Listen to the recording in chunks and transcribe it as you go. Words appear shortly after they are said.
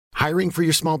Hiring for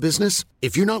your small business?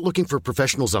 If you're not looking for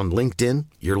professionals on LinkedIn,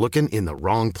 you're looking in the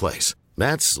wrong place.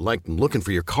 That's like looking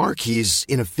for your car keys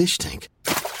in a fish tank.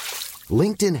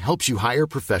 LinkedIn helps you hire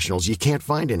professionals you can't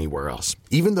find anywhere else,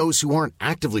 even those who aren't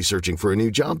actively searching for a new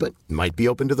job but might be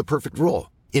open to the perfect role.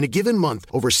 In a given month,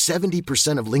 over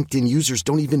 70% of LinkedIn users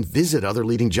don't even visit other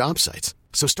leading job sites.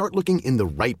 So start looking in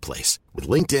the right place. With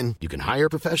LinkedIn, you can hire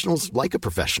professionals like a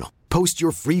professional. Post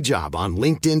your free job on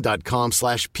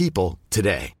linkedin.com/people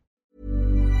today.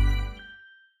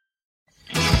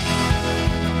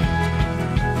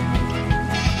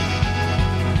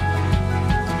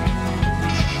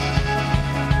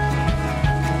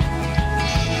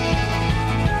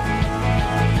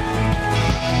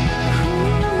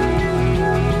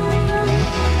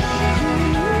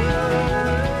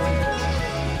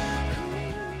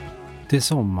 Det är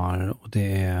sommar och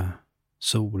det är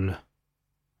sol.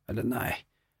 Eller nej,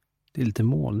 det är lite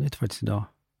molnigt faktiskt idag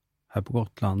här på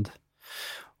Gotland.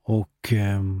 Och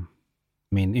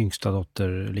min yngsta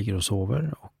dotter ligger och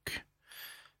sover och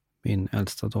min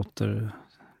äldsta dotter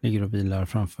ligger och vilar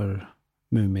framför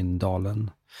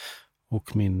Mumindalen.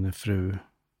 Och min fru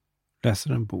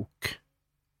läser en bok.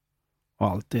 Och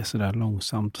allt är så där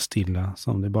långsamt och stilla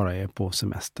som det bara är på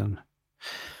semestern.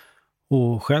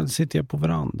 Och själv sitter jag på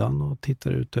verandan och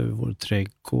tittar ut över vår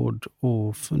trädgård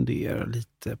och funderar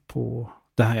lite på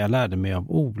det här jag lärde mig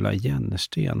av Ola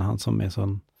Jennersten, han som är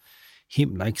sån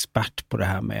himla expert på det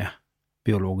här med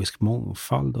biologisk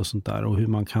mångfald och sånt där och hur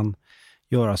man kan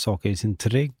göra saker i sin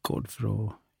trädgård för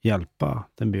att hjälpa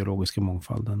den biologiska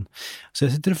mångfalden. Så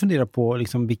jag sitter och funderar på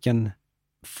liksom vilken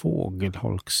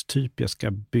fågelholkstyp jag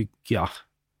ska bygga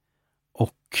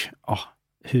och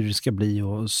hur det ska bli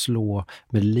att slå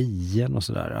med lien och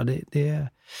sådär. Ja, det är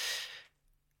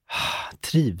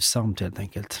trivsamt helt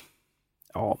enkelt.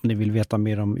 Ja, om ni vill veta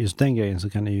mer om just den grejen så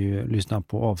kan ni ju lyssna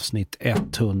på avsnitt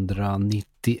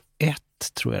 191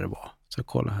 tror jag det var. Så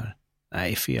kolla här.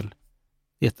 Nej, fel.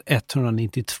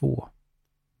 192.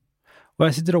 Och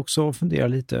jag sitter också och funderar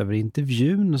lite över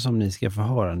intervjun som ni ska få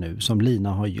höra nu, som Lina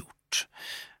har gjort.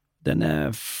 Den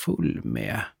är full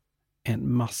med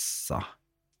en massa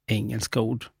engelska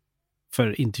ord.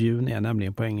 För intervjun är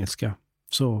nämligen på engelska.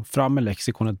 Så fram med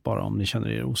lexikonet bara om ni känner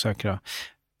er osäkra.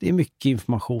 Det är mycket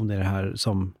information i det här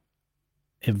som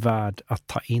är värd att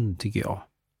ta in tycker jag.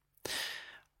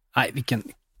 Nej, vilken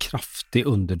kraftig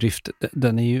underdrift.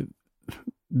 Den är ju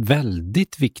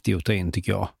väldigt viktig att ta in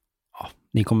tycker jag. Ja,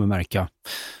 ni kommer märka.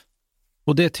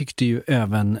 Och det tyckte ju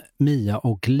även Mia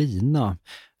och Lina.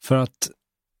 För att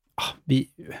vi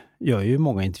gör ju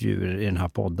många intervjuer i den här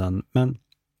podden. Men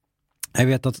jag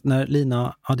vet att när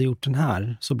Lina hade gjort den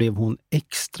här så blev hon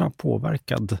extra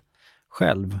påverkad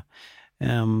själv.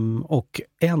 Och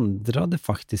ändrade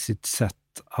faktiskt sitt sätt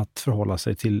att förhålla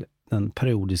sig till den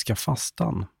periodiska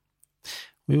fastan.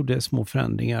 Och gjorde små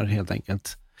förändringar helt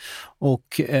enkelt.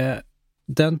 Och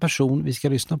den person vi ska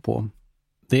lyssna på,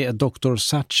 det är Dr.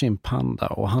 Sachin Panda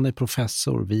och han är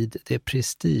professor vid det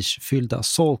prestigefyllda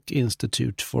Salk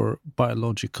Institute for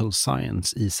Biological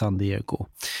Science i San Diego.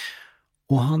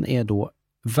 Och han är då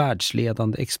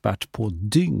världsledande expert på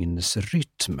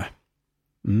dygnsrytm.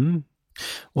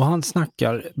 Och han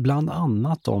snackar bland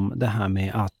annat om det här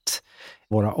med att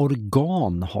våra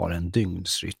organ har en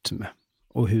dygnsrytm.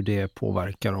 Och hur det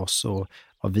påverkar oss och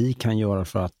vad vi kan göra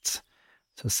för att,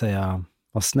 så att säga,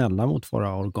 vara snälla mot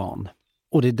våra organ.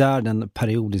 Och det är där den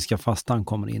periodiska fastan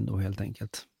kommer in då helt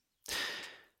enkelt.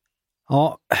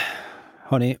 Ja,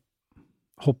 hörni.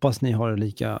 Hoppas ni har det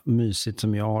lika mysigt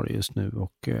som jag har just nu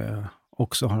och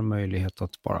också har möjlighet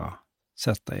att bara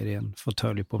sätta er i en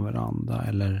fåtölj på veranda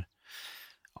eller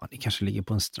ni kanske ligger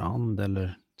på en strand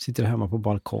eller sitter hemma på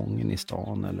balkongen i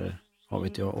stan eller vad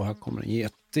vet jag och här kommer en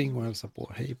geting och hälsar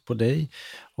på. Hej på dig.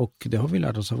 Och det har vi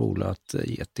lärt oss av Ola att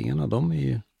getingarna kan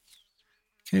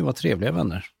ju vara trevliga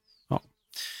vänner. Ja.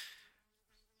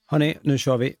 Hörrni, nu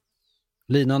kör vi.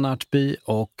 Lina Närtby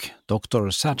och Dr.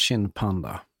 Sachin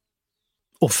Panda.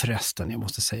 Och förresten, jag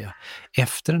måste säga,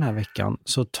 efter den här veckan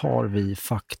så tar vi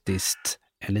faktiskt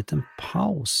en liten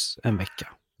paus en vecka.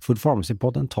 Food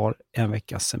Pharmacy-podden tar en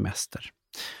veckas semester.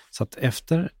 Så att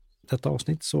efter detta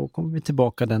avsnitt så kommer vi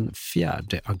tillbaka den 4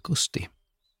 augusti.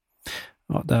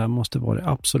 Ja, det här måste vara det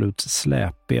absolut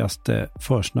släpigaste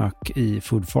försnack i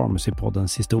Food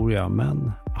Pharmacy-poddens historia.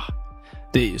 Men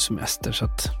det är ju semester så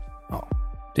att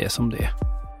det är som det är.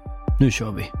 Nu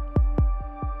kör vi!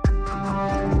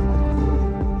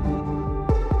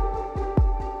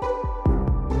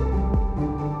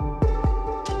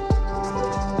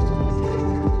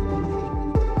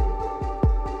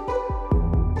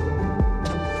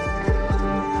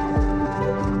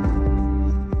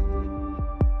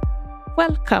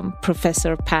 Welcome,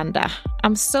 Professor Panda.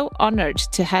 I'm so honored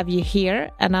to have you here,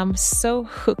 and I'm so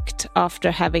hooked after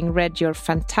having read your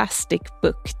fantastic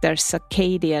book, The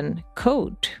Circadian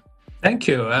Code. Thank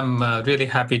you. I'm really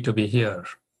happy to be here.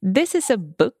 This is a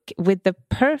book with the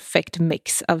perfect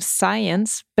mix of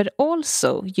science, but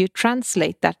also you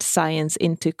translate that science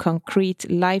into concrete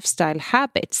lifestyle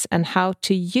habits and how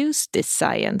to use this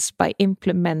science by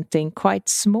implementing quite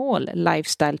small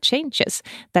lifestyle changes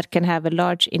that can have a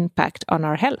large impact on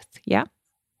our health, yeah?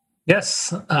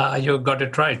 Yes, you got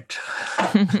it right.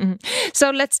 So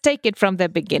let's take it from the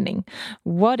beginning.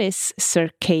 What is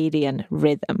circadian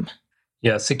rhythm?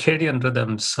 Yeah, circadian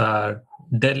rhythms are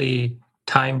daily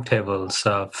timetables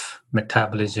of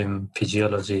metabolism,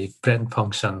 physiology, brain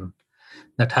function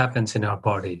that happens in our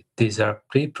body. These are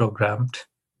pre-programmed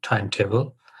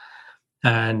timetable.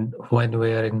 And when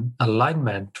we are in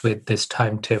alignment with this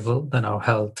timetable, then our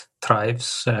health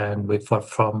thrives and we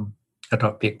perform at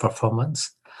our peak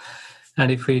performance.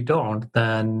 And if we don't,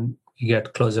 then we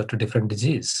get closer to different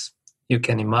disease. You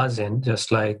can imagine,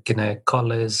 just like in a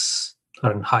college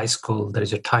or in high school, there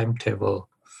is a timetable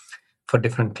for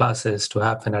different classes to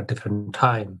happen at different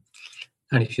time.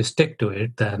 And if you stick to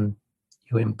it, then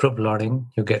you improve learning,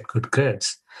 you get good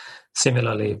grades.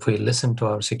 Similarly, if we listen to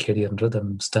our circadian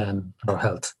rhythms, then our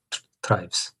health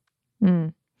thrives.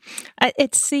 Mm.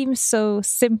 It seems so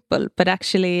simple, but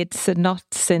actually it's not,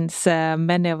 since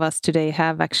many of us today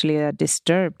have actually a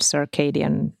disturbed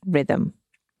circadian rhythm.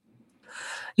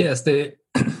 Yes, the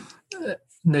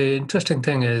interesting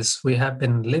thing is we have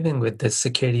been living with this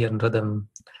circadian rhythm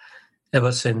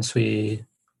ever since we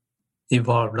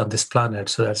evolved on this planet.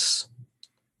 So that's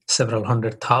several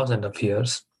 100,000 of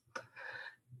years.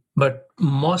 But in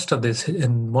most of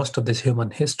this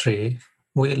human history,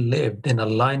 we lived in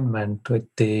alignment with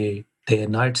the day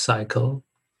and night cycle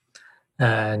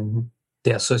and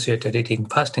the associated eating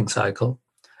fasting cycle.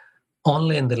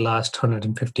 Only in the last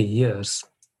 150 years,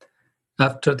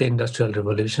 after the Industrial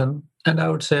Revolution, and I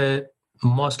would say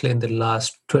mostly in the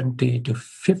last 20 to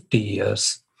 50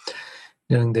 years,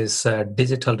 during this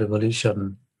digital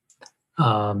revolution,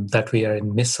 that we are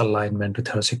in misalignment with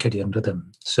our circadian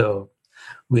rhythm. So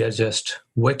we are just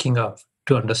waking up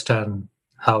to understand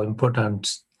how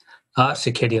important are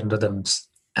circadian rhythms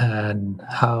and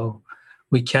how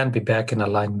we can be back in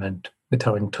alignment with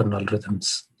our internal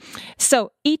rhythms.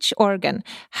 So each organ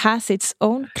has its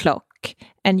own clock,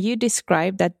 and you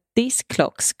describe that these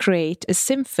clocks create a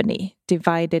symphony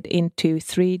divided into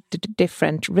three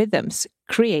different rhythms,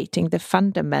 creating the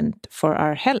fundament for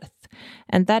our health,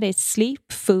 and that is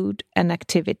sleep, food, and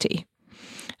activity.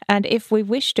 And if we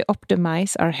wish to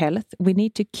optimize our health, we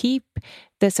need to keep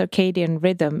the circadian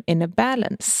rhythm in a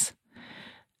balance.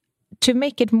 To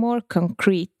make it more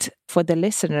concrete for the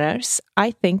listeners,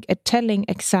 I think a telling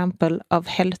example of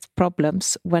health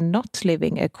problems when not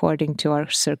living according to our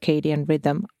circadian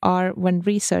rhythm are when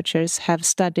researchers have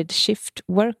studied shift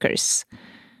workers.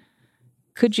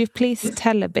 Could you please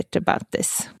tell a bit about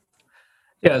this?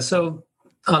 Yeah, so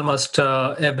almost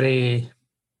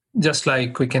just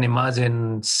like we can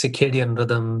imagine circadian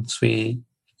rhythms, we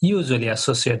usually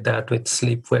associate that with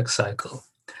sleep-wake cycle.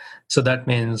 So that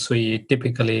means we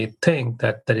typically think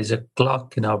that there is a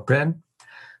clock in our brain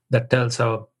that tells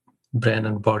our brain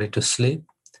and body to sleep.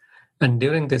 And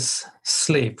during this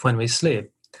sleep, when we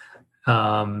sleep,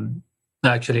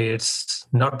 actually it's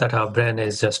not that our brain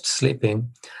is just sleeping.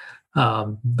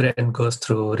 Brain goes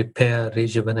through repair,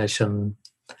 rejuvenation,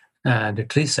 and it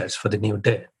resets for the new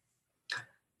day.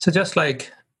 So just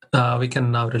like we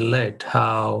can now relate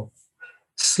how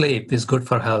sleep is good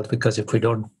for health, because if we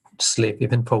don't sleep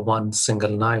even for one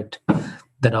single night,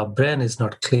 then our brain is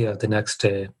not clear the next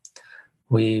day.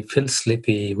 We feel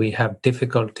sleepy, we have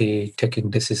difficulty taking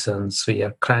decisions, we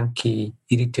are cranky,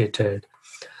 irritated.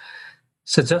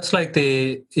 So just like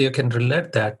you can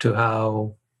relate that to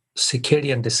how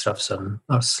circadian disruption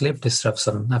or sleep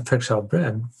disruption affects our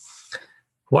brain.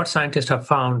 What scientists have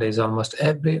found is almost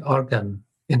every organ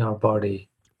in our body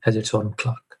has its own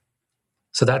clock.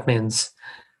 So that means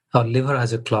our liver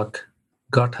has a clock,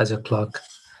 gut has a clock,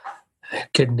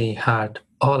 kidney, heart,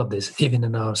 all of this. Even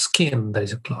in our skin, there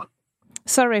is a clock.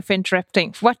 Sorry for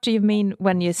interrupting. What do you mean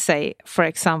when you say, for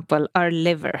example, our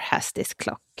liver has this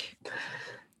clock?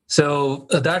 So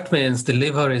that means the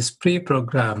liver is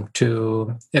pre-programmed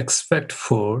to expect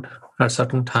food at a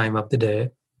certain time of the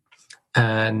day.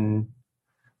 And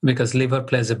because liver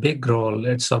plays a big role,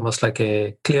 it's almost like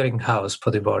a clearinghouse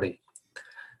for the body.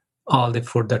 All the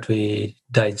food that we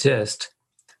digest,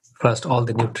 first all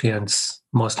the nutrients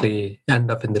mostly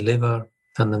end up in the liver,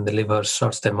 and then the liver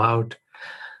sorts them out,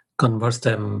 converts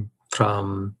them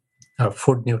from our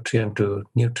food nutrient to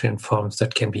nutrient forms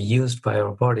that can be used by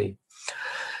our body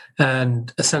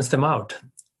and sends them out.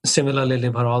 Similarly,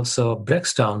 liver also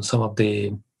breaks down some of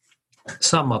the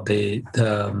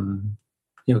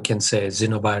you can say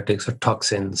xenobiotics or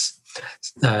toxins,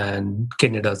 and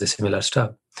kidney does the similar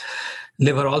stuff.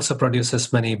 Liver also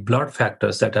produces many blood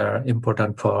factors that are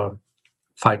important for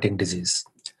fighting disease.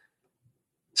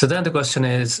 So then the question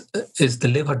is the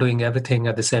liver doing everything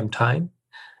at the same time?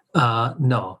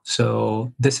 No.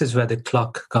 So this is where the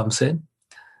clock comes in.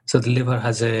 So the liver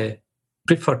has a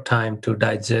preferred time to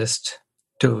digest,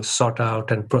 to sort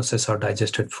out and process our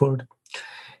digested food.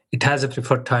 It has a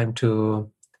preferred time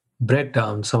to break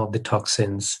down some of the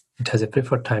toxins. It has a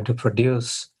preferred time to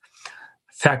produce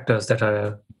factors that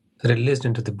are released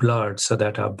into the blood so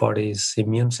that our body's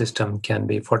immune system can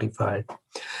be fortified.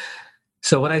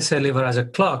 So when I say liver as a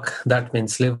clock, that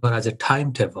means liver has a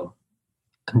timetable,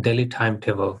 a daily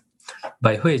timetable,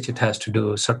 by which it has to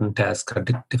do certain tasks at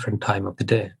a different time of the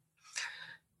day.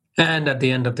 And at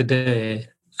the end of the day,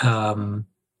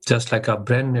 just like our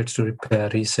brain needs to repair,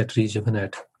 reset,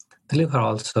 rejuvenate, the liver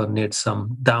also needs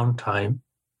some downtime.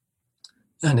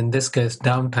 And in this case,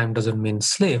 downtime doesn't mean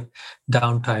sleep.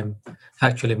 Downtime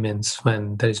actually means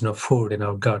when there is no food in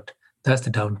our gut. That's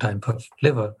the downtime for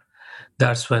liver.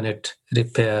 That's when it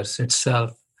repairs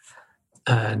itself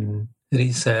and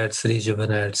resets,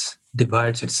 rejuvenates,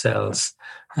 divides its cells,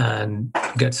 and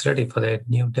gets ready for the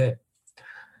new day.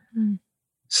 Mm.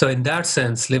 So in that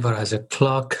sense, liver has a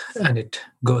clock and it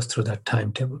goes through that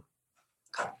timetable.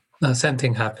 The same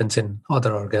thing happens in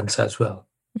other organs as well.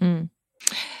 Mm.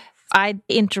 I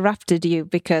interrupted you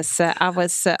because I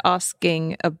was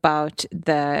asking about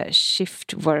the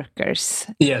shift workers.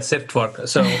 Yeah, shift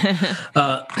workers. So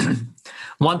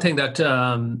one thing that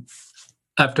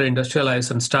after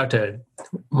industrialization started,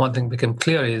 one thing became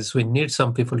clear is we need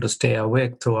some people to stay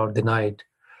awake throughout the night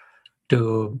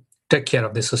to take care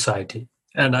of the society.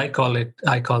 And I call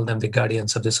them the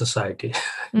guardians of the society.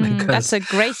 That's a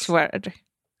great word.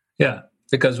 Yeah,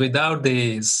 because without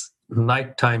these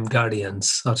nighttime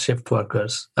guardians or shift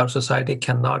workers, our society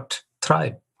cannot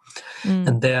thrive.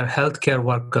 And they are healthcare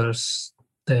workers,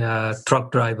 they are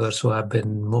truck drivers who have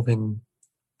been moving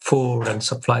food and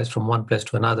supplies from one place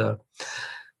to another,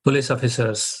 police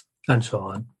officers, and so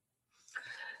on.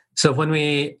 So when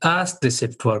we ask the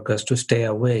shift workers to stay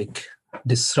awake,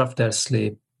 disrupt their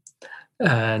sleep,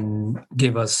 and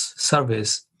give us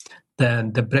service,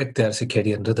 then they break their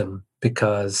circadian rhythm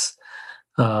because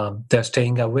they're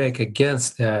staying awake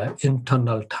against their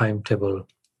internal timetable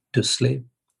to sleep.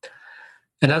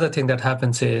 Another thing that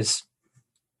happens is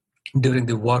during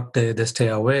the workday, they stay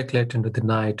awake late into the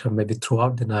night or maybe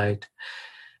throughout the night.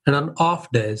 And on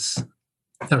off days,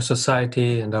 our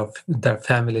society and their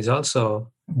families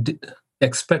also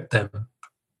expect them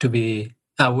to be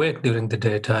awake during the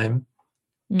daytime,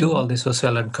 do all the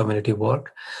social and community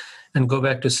work, and go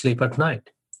back to sleep at night.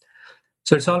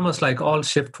 So it's almost like all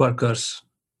shift workers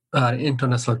are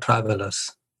international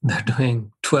travelers. They're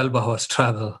doing 12 hours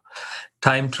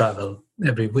time travel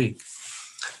every week.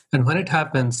 And when it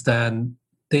happens, then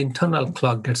the internal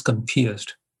clock gets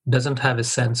confused, doesn't have a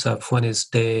sense of when is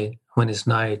day, when is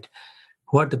night,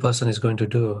 what the person is going to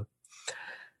do.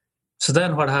 So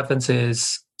then what happens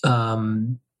is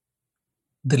the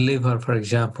liver, for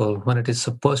example, when it is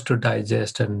supposed to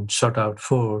digest and sort out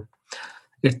food,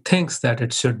 it thinks that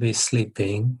it should be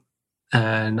sleeping.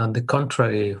 And on the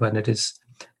contrary, when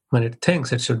it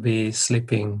thinks it should be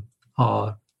sleeping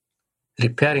or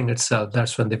repairing itself,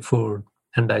 that's when the food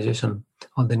and digestion,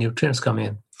 all the nutrients come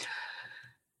in.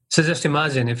 So just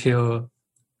imagine if you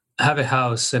have a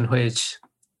house in which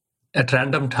at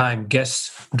random time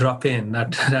guests drop in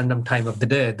at random time of the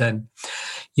day, then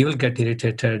you will get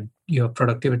irritated, your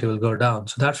productivity will go down.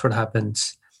 So that's what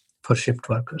happens for shift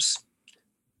workers.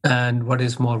 And what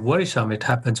is more worrisome, it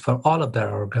happens for all of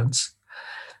their organs.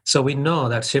 So we know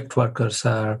that shift workers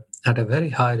are at a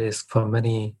very high risk for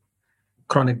many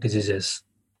chronic diseases.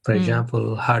 For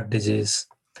example, heart disease,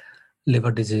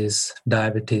 liver disease,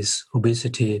 diabetes,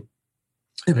 obesity,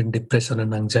 even depression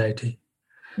and anxiety.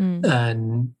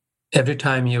 And every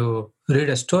time you read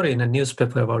a story in a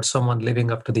newspaper about someone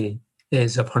living up to the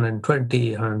age of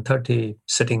 120, 130,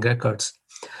 setting records,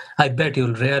 I bet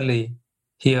you'll rarely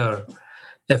hear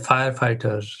a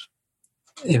firefighter,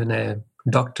 even a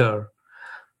doctor,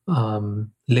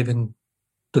 living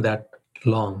to that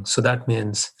long. So that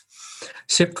means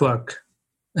shift work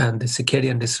and the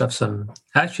circadian disruption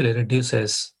actually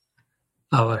reduces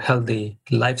our healthy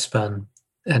lifespan,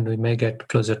 and we may get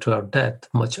closer to our death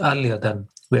much earlier than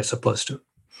we're supposed to.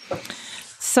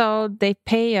 So they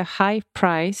pay a high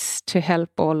price to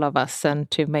help all of us and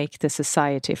to make the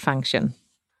society function.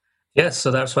 Yes,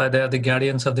 so that's why they are the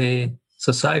guardians of the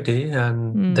society,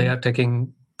 and they are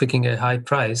picking a high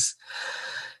price.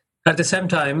 At the same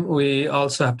time, we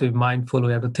also have to be mindful.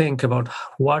 We have to think about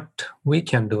what we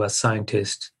can do as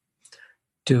scientists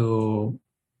to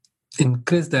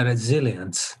increase their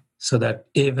resilience so that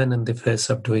even in the face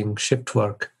of doing shift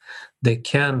work, they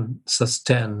can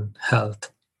sustain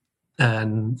health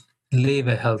and live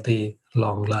a healthy,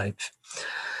 long life.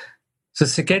 So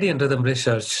circadian rhythm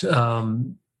research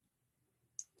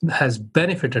has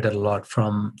benefited a lot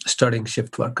from studying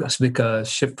shift workers, because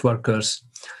shift workers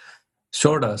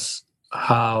showed us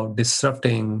how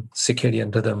disrupting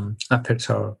circadian rhythm affects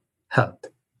our health.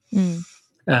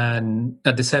 And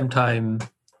at the same time,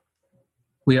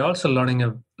 we are also learning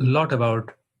a lot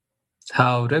about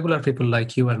how regular people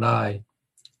like you and I,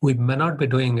 we may not be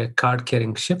doing a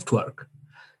card-carrying shift work,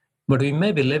 but we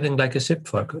may be living like a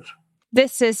shift worker.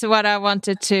 This is what I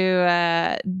wanted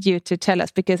you to tell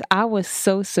us, because I was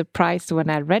so surprised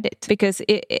when I read it. Because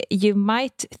you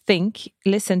might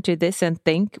listen to this and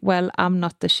think, well, I'm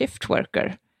not a shift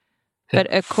worker. But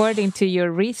according to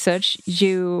your research,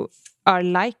 you are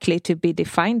likely to be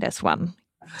defined as one.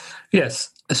 Yes.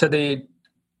 So the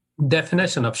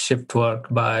definition of shift work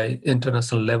by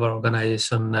International Labour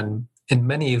Organization and in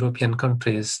many European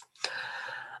countries,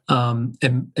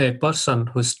 a person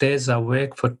who stays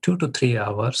awake for 2 to 3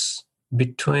 hours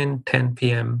between 10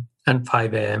 p.m. and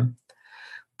 5 a.m.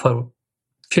 for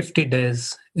 50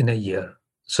 days in a year.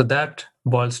 So that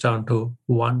boils down to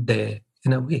 1 day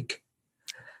in a week.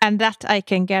 And that I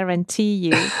can guarantee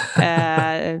you,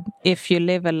 if you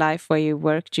live a life where you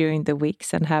work during the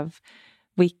weeks and have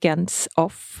weekends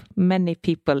off, many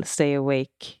people stay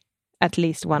awake at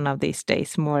least one of these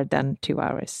days more than 2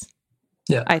 hours.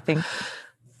 Yeah, I think.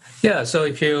 Yeah, so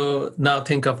if you now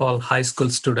think of all high school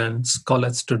students,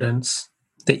 college students,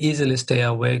 they easily stay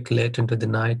awake late into the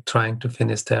night trying to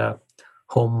finish their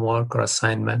homework or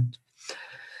assignment.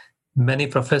 Many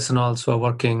professionals who are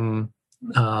working,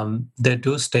 they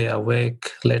do stay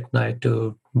awake late night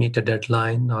to meet a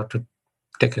deadline or to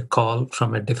take a call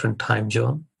from a different time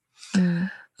zone.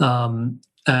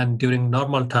 And during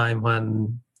normal time,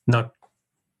 when not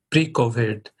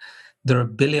pre-COVID, there are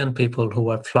 1 billion people who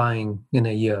are flying in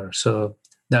a year. So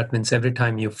that means every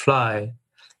time you fly,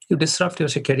 you disrupt your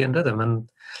circadian rhythm. And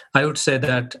I would say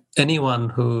that anyone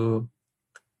who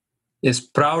is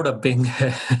proud of being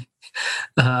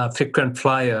a frequent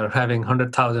flyer, having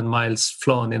 100,000 miles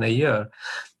flown in a year,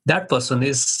 that person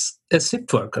is a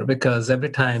shift worker, because every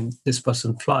time this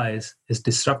person flies, is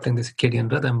disrupting the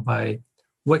circadian rhythm by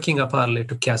waking up early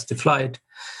to catch the flight,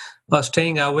 or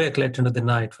staying awake late into the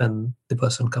night when the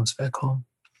person comes back home.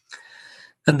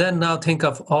 And then now think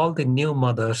of all the new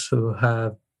mothers who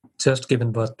have just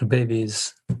given birth to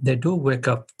babies. They do wake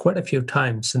up quite a few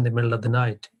times in the middle of the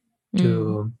night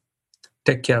to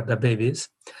take care of their babies.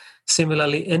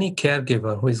 Similarly, any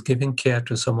caregiver who is giving care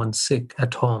to someone sick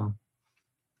at home,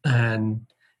 and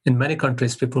in many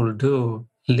countries, people do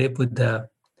live with their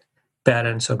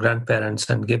parents or grandparents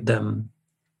and give them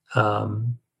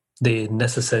the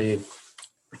necessary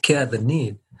care they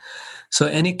need. So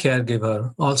any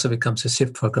caregiver also becomes a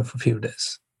shift worker for a few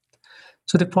days.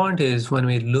 So the point is, when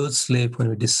we lose sleep, when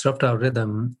we disrupt our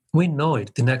rhythm, we know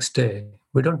it the next day.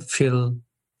 We don't feel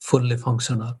fully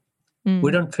functional.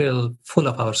 We don't feel full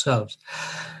of ourselves.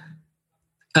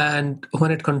 And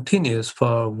when it continues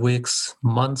for weeks,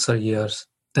 months, or years,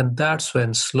 then that's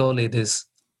when slowly these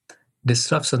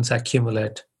disruptions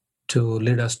accumulate to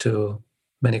lead us to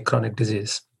many chronic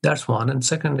disease. That's one. And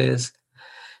second is,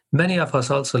 many of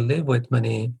us also live with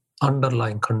many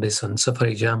underlying conditions. So for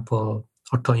example,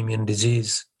 autoimmune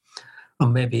disease, or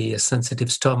maybe a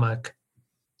sensitive stomach,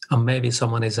 or maybe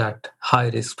someone is at high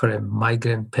risk for a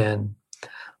migraine pain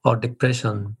or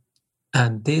depression.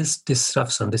 And this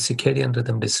disruption, the circadian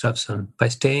rhythm disruption, by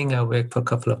staying awake for a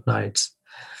couple of nights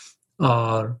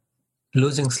or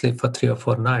losing sleep for 3 or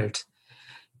 4 nights,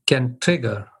 can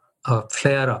trigger or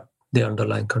flare up the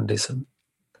underlying condition.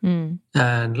 And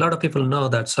a lot of people know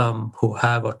that some who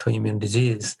have autoimmune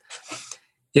disease,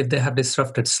 if they have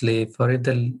disrupted sleep or if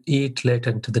they eat late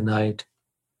into the night,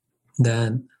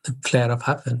 then a flare-up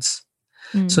happens.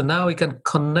 So now we can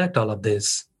connect all of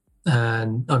this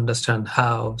and understand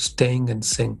how staying in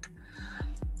sync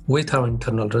with our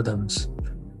internal rhythms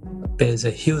pays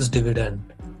a huge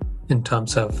dividend in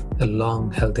terms of a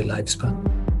long, healthy lifespan.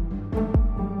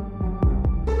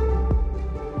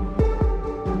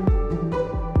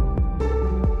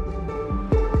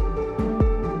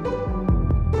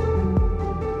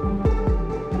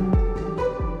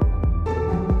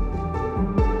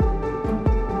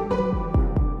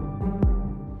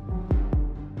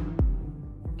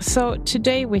 So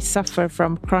today we suffer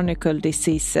from chronic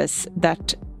diseases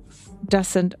that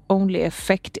doesn't only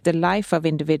affect the life of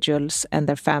individuals and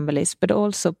their families, but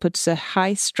also puts a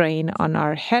high strain on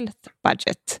our health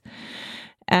budget.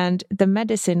 And the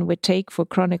medicine we take for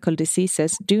chronic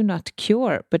diseases do not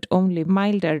cure, but only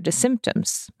milder the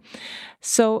symptoms.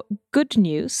 So good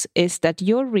news is that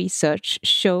your research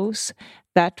shows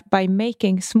that by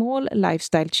making small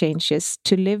lifestyle changes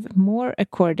to live more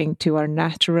according to our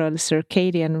natural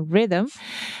circadian rhythm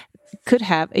could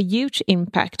have a huge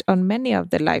impact on many of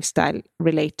the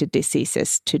lifestyle-related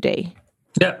diseases today.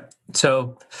 Yeah,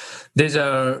 so these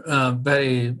are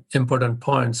very important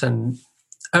points. And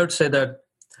I would say that,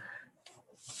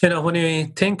 when we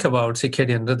think about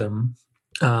circadian rhythm,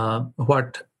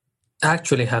 what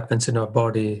actually happens in our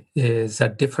body is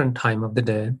at different time of the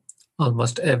day,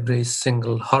 almost every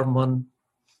single hormone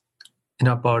in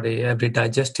our body, every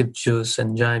digestive juice,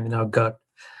 enzyme in our gut,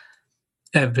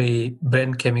 every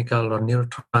brain chemical or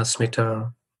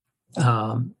neurotransmitter,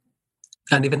 and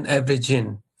even every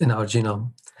gene in our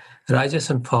genome rises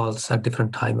and falls at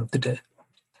different time of the day.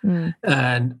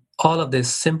 And all of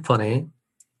this symphony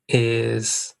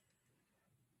is,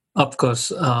 of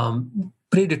course,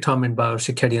 predetermined by our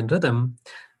circadian rhythm,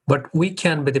 but we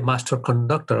can be the master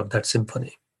conductor of that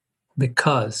symphony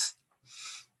because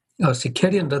our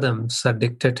circadian rhythms are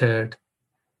dictated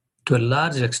to a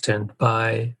large extent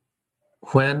by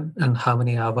when and how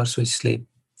many hours we sleep,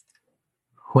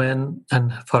 when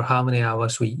and for how many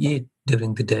hours we eat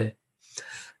during the day,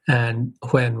 and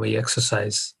when we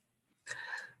exercise.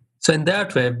 So in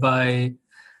that way, by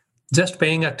just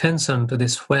paying attention to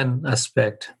this when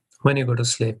aspect, when you go to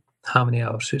sleep, how many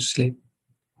hours you sleep,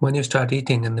 when you start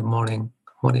eating in the morning,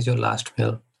 what is your last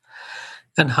meal,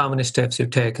 and how many steps you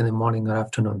take in the morning or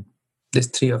afternoon. These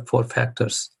 3 or 4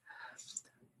 factors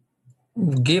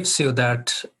gives you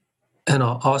that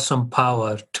awesome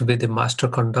power to be the master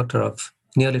conductor of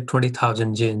nearly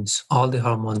 20,000 genes, all the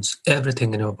hormones,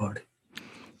 everything in your body.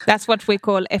 That's what we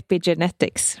call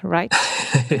epigenetics, right?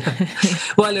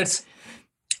 Well,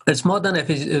 it's more than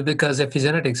because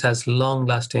epigenetics has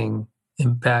long-lasting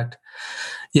impact.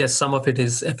 Yes, some of it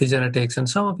is epigenetics and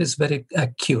some of it is very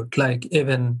acute. Like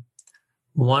even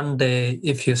one day,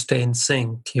 if you stay in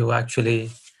sync, you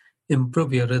actually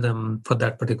improve your rhythm for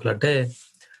that particular day.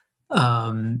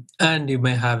 And you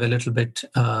may have a little bit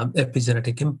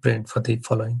epigenetic imprint for the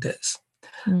following days.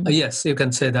 Yes, you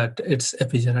can say that it's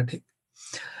epigenetic.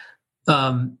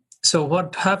 So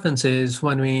what happens is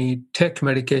when we take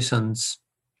medications,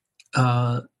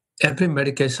 every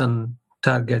medication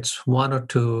targets 1 or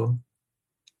 2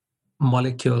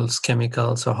 molecules,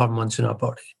 chemicals, or hormones in our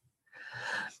body.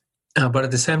 But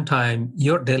at the same time,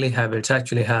 your daily habits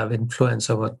actually have influence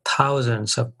over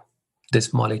thousands of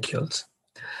these molecules.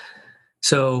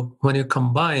 So when you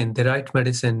combine the right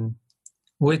medicine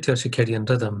with your circadian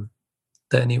rhythm,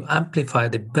 then you amplify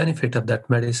the benefit of that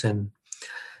medicine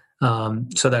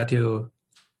so that you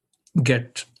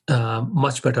get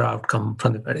much better outcome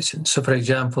from the medicine. So for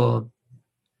example,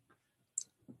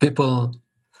 people,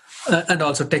 and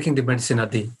also taking the medicine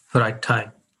at the right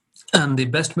time. And the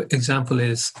best example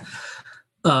is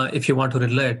if you want to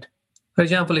relate, for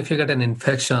example, if you get an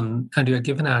infection and you are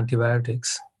given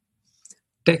antibiotics,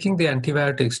 taking the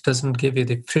antibiotics doesn't give you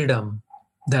the freedom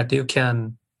that you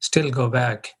can still go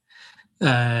back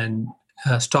and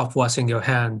stop washing your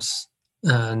hands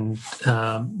and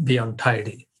be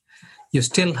untidy. You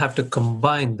still have to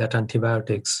combine that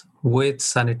antibiotics with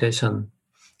sanitation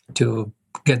to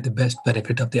get the best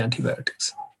benefit of the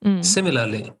antibiotics.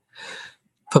 Similarly,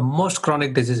 for most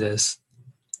chronic diseases,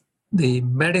 the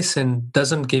medicine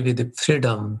doesn't give you the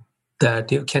freedom that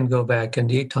you can go back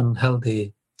and eat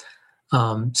unhealthy.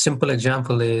 Simple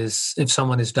example is if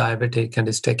someone is diabetic and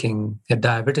is taking a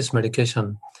diabetes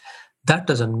medication, that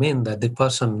doesn't mean that the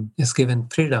person is given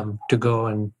freedom to go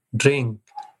and drink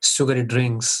sugary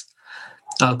drinks,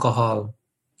 alcohol,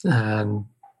 and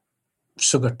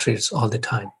sugar treats all the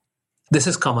time. This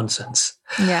is common sense.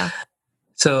 Yeah.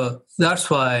 So that's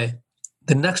why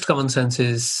the next common sense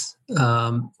is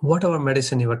whatever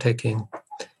medicine you are taking,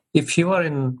 if you are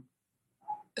in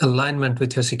alignment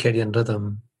with your circadian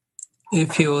rhythm,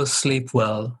 if you sleep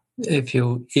well, if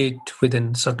you eat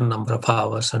within a certain number of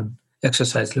hours and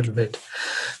exercise a little bit,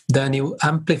 then you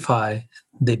amplify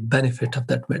the benefit of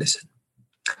that medicine.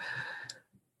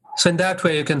 So in that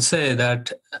way, you can say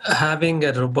that having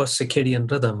a robust circadian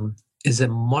rhythm is a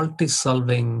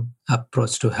multi-solving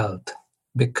approach to health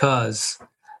because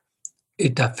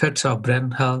it affects our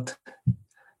brain health.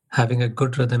 Having a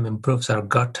good rhythm improves our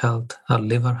gut health, our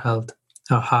liver health,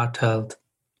 our heart health,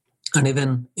 and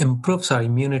even improves our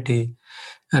immunity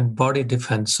and body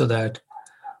defense so that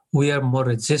we are more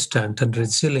resistant and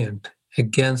resilient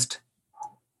against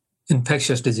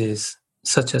infectious disease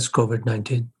such as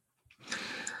COVID-19.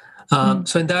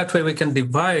 So in that way, we can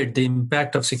divide the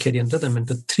impact of circadian rhythm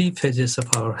into 3 phases of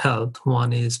our health.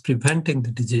 One is preventing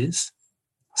the disease.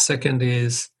 Second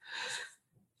is,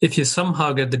 if you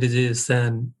somehow get the disease,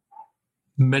 then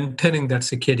maintaining that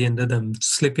circadian rhythm,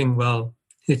 sleeping well,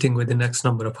 eating within X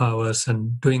number of hours,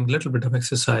 and doing a little bit of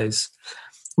exercise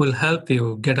will help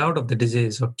you get out of the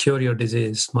disease or cure your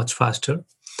disease much faster.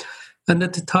 And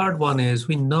then the third one is,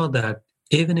 we know that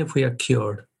even if we are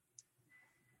cured,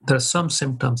 there are some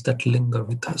symptoms that linger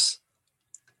with us.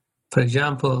 For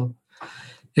example,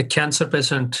 a cancer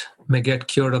patient may get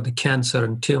cured of the cancer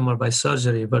and tumor by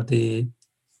surgery, but the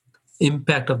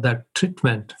impact of that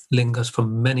treatment lingers for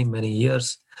many, many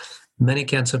years. Many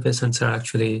cancer patients are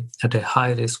actually at a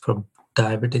high risk from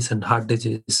diabetes and heart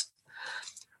disease.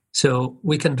 So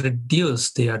we can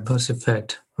reduce the adverse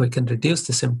effect, we can reduce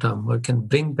the symptom, we can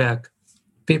bring back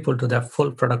people to their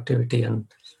full productivity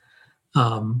and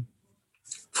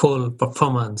full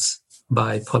performance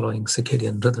by following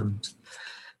circadian rhythms.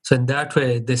 So in that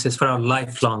way, this is for our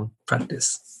lifelong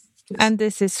practice. Yes. And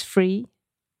this is free,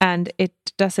 and it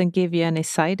doesn't give you any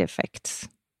side effects.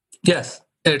 Yes,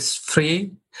 it's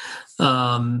free.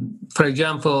 For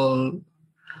example,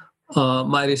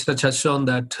 my research has shown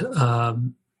that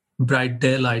bright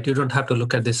daylight, you don't have to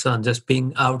look at the sun, just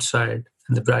being outside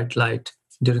in the bright light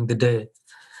during the day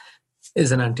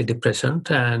is an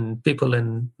antidepressant, and people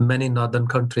in many northern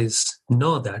countries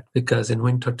know that, because in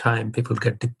winter time people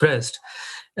get depressed,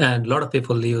 and a lot of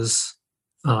people use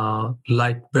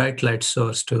bright light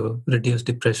source to reduce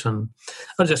depression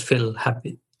or just feel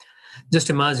happy. Just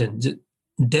imagine,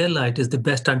 daylight is the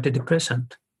best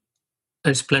antidepressant.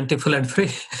 It's plentiful and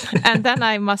free. And then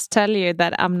I must tell you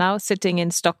that I'm now sitting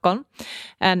in Stockholm,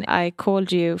 and I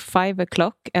called you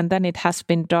 5:00, and then it has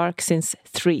been dark since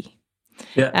 3.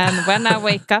 Yeah. And when I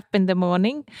wake up in the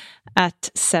morning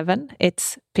at 7,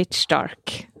 it's pitch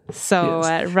dark. So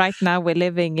Yes. right now we're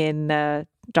living in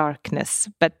darkness,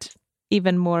 but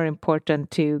even more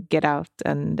important to get out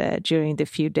and during the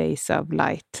few days of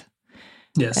light.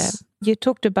 Yes. You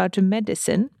talked about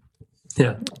medicine.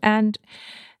 Yeah. And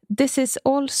this is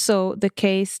also the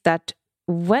case that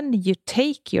when you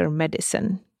take your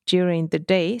medicine during the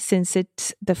day, since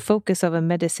the focus of a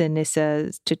medicine is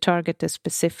to target a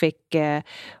specific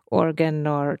organ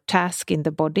or task in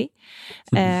the body.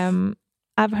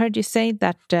 I've heard you say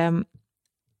that,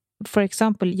 for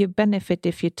example, you benefit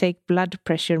if you take blood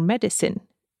pressure medicine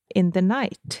in the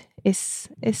night. Is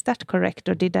that correct,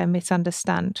 or did I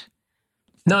misunderstand?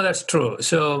 No, that's true.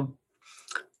 So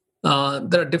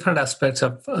there are different aspects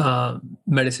of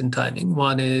medicine timing.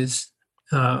 One is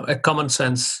a common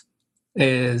sense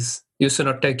is you should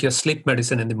not take your sleep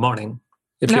medicine in the morning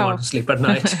if you want to sleep at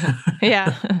night.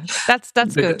 Yeah, that's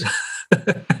good.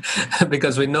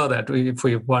 Because we know that if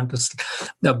we want to,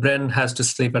 the brain has to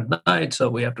sleep at night, so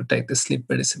we have to take the sleep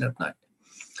medicine at night.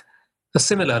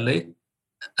 Similarly,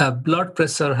 blood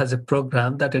pressure has a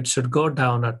program that it should go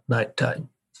down at nighttime.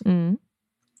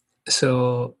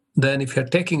 So then if you're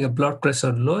taking a blood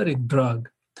pressure lowering drug,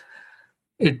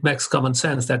 it makes common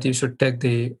sense that you should take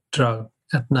the drug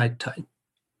at nighttime.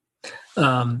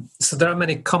 So there are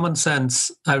many common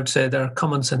sense, I would say there are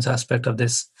common sense aspects of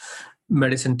this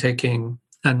medicine taking.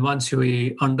 And once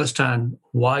we understand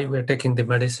why we're taking the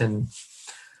medicine,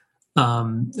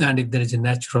 and if there is a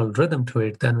natural rhythm to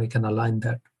it, then we can align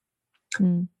that.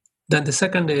 Then the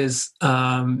second is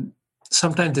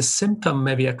sometimes the symptom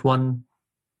may be at one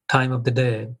time of the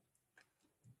day,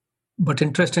 but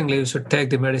interestingly, you should take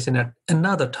the medicine at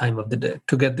another time of the day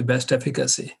to get the best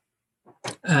efficacy.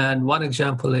 And one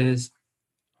example is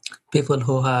people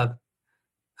who have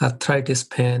arthritis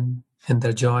pain in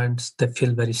their joints, they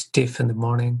feel very stiff in the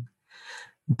morning.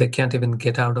 They can't even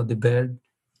get out of the bed,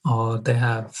 or they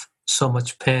have so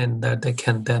much pain that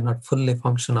they're not fully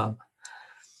functional.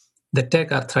 They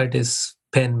take arthritis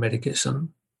pain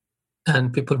medication,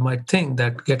 and people might think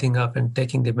that getting up and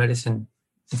taking the medicine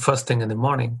the first thing in the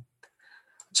morning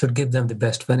should give them the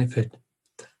best benefit.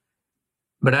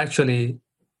 But actually,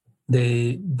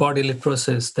 the bodily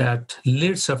process that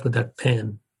leads up to that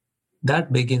pain,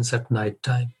 that begins at night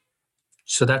time.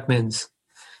 So that means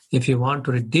if you want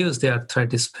to reduce the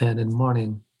arthritis pain in the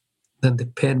morning, then the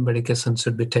pain medication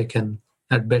should be taken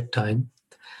at bedtime.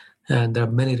 And there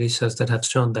are many research that have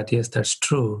shown that, yes, that's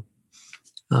true.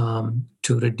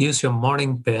 To reduce your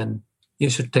morning pain, you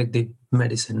should take the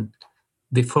medicine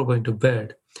before going to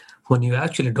bed when you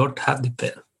actually don't have the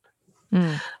pain.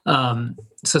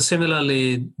 So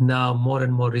similarly, now more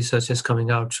and more research is coming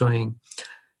out showing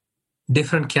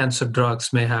different cancer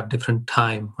drugs may have different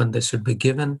time when they should be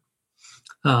given.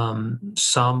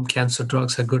 Some cancer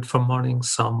drugs are good for morning,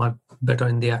 some are better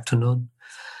in the afternoon.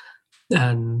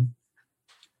 And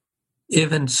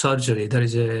even surgery, there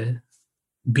is a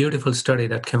beautiful study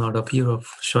that came out of Europe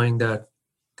showing that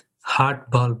heart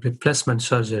valve replacement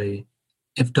surgery,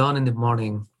 if done in the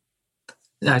morning,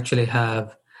 actually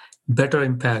have better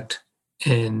impact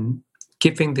in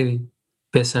keeping the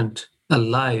patient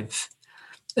alive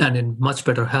and in much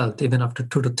better health even after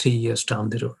 2 to 3 years down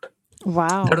the road.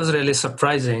 Wow. That was really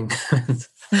surprising.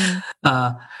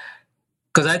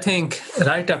 Because I think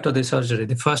right after the surgery,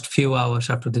 the first few hours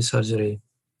after the surgery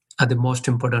are the most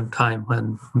important time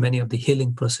when many of the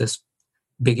healing process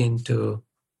begin to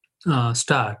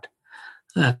start,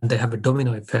 and they have a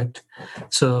domino effect.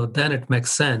 So then it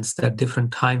makes sense that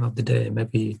different time of the day may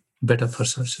be better for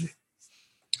surgery.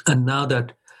 And now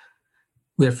that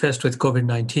we are faced with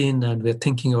COVID-19 and we're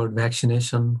thinking about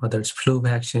vaccination, whether it's flu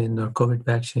vaccine or COVID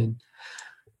vaccine,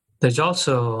 there's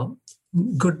also a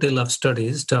good deal of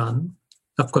studies done,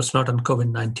 of course not on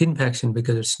COVID-19 vaccine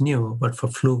because it's new, but for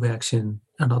flu vaccine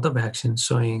and other vaccines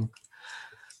showing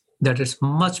that it's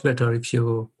much better if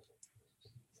you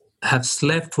have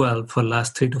slept well for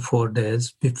last 3 to 4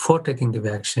 days before taking the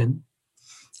vaccine.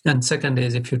 And second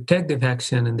is if you take the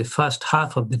vaccine in the first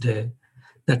half of the day,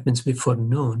 that means before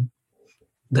noon,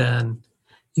 then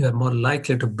you are more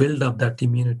likely to build up that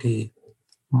immunity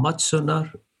much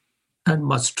sooner and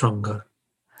much stronger.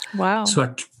 Wow. So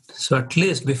at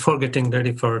least before getting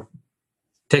ready for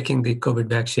taking the COVID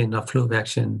vaccine or flu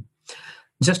vaccine,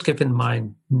 just keep in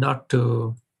mind not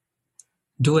to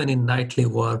do any nightly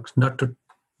work,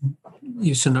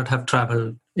 you should not have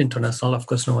traveled international. Of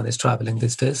course, no one is traveling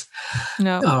these days.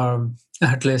 No.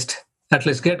 At least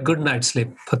get good night's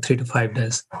sleep for 3 to 5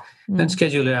 days and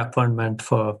schedule an appointment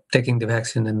for taking the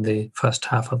vaccine in the first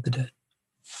half of the day.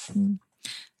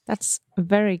 That's a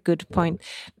very good point.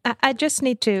 I just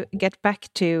need to get back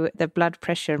to the blood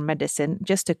pressure medicine.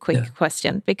 Just a quick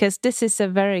question, because this is a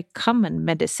very common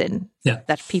medicine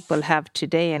that people have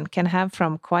today and can have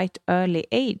from quite early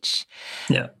age.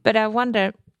 Yeah. But I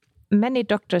wonder, many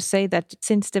doctors say that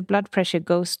since the blood pressure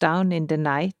goes down in the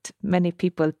night, many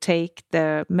people take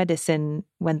the medicine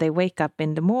when they wake up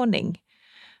in the morning.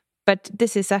 But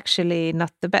this is actually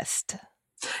not the best.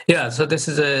 Yeah, so this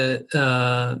is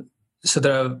so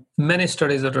there are many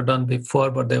studies that were done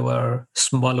before, but they were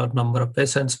smaller number of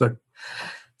patients. But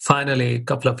finally, a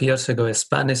couple of years ago, a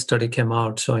Spanish study came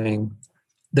out showing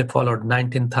they followed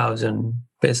 19,000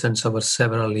 patients over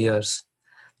several years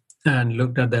and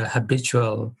looked at the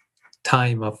habitual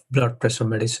time of blood pressure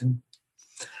medicine.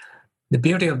 The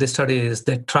beauty of this study is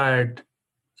they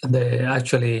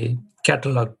actually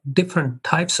cataloged different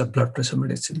types of blood pressure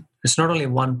medicine. It's not only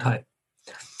one type.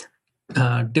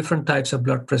 Different types of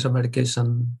blood pressure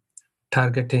medication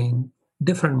targeting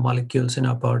different molecules in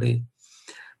our body.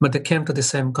 But they came to the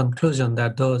same conclusion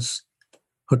that those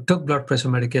who took blood pressure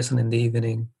medication in the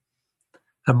evening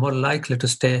are more likely to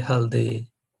stay healthy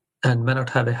and may not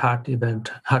have a heart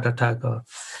attack or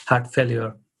heart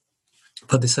failure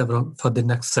for the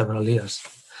next several years.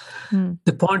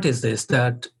 The point is this,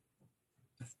 that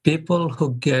people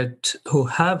who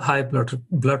have high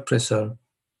blood pressure,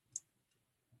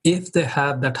 if they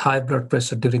have that high blood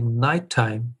pressure during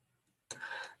nighttime,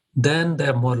 then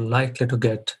they're more likely to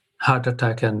get heart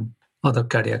attack and other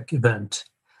cardiac events.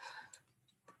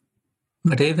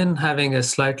 But even having a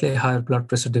slightly higher blood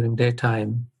pressure during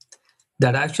daytime,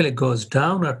 that actually goes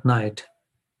down at night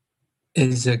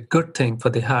is a good thing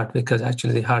for the heart, because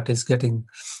actually the heart is getting,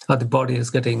 or the body is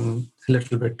getting a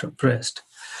little bit of rest.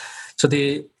 So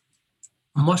the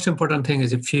most important thing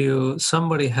is if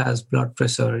somebody has blood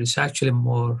pressure, it's actually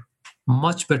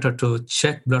much better to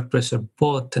check blood pressure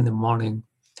both in the morning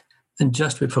and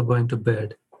just before going to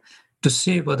bed to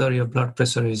see whether your blood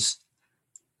pressure is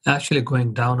actually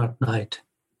going down at night.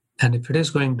 And if it is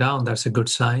going down, that's a good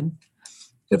sign.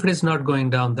 If it is not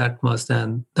going down that much,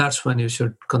 then that's when you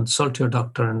should consult your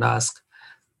doctor and ask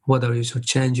whether you should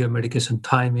change your medication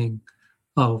timing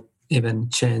or even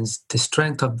change the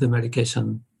strength of the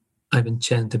medication, even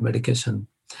change the medication.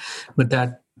 But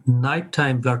that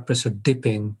nighttime blood pressure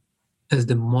dipping is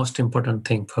the most important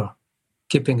thing for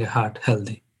keeping a heart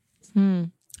healthy.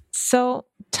 So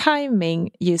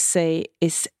timing, you say,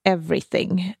 is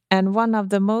everything. And one of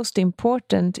the most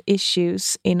important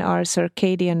issues in our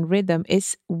circadian rhythm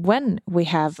is when we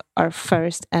have our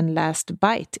first and last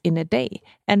bite in a day,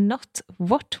 and not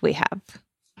what we have.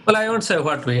 Well, I won't say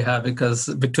what we have, because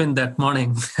between that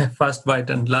morning first bite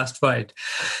and last bite,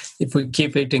 if we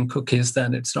keep eating cookies,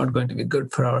 then it's not going to be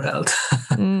good for our health.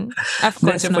 Of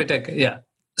course not.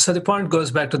 So the point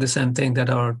goes back to the same thing, that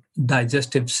our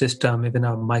digestive system, even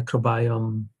our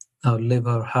microbiome, our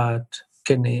liver, heart,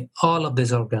 kidney, all of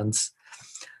these organs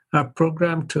are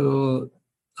programmed to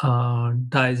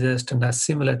digest and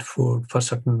assimilate food for a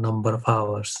certain number of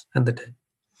hours in the day.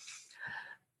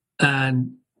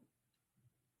 And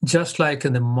just like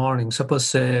in the morning, suppose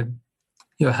say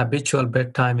your habitual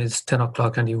bedtime is 10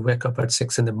 o'clock and you wake up at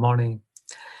 6 in the morning.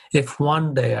 If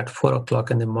one day at 4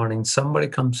 o'clock in the morning, somebody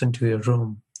comes into your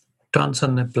room, turns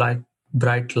on a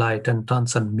bright light and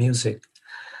turns on music,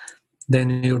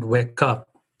 then you'd wake up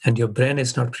and your brain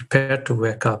is not prepared to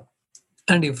wake up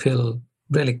and you feel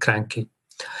really cranky.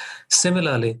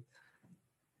 Similarly,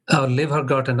 our liver,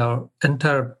 gut, and our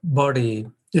entire body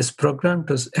is programmed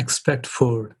to expect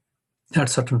food at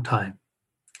a certain time.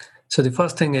 So the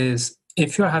first thing is,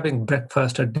 if you're having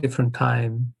breakfast at different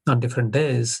time on different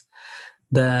days,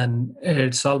 then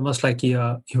it's almost like you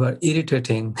are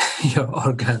irritating your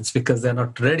organs because they're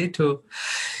not ready to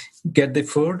get the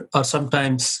food, or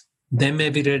sometimes they may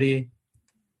be ready,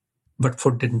 but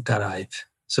food didn't arrive.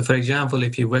 So for example,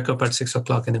 if you wake up at 6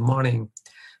 o'clock in the morning,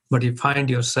 but you find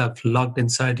yourself locked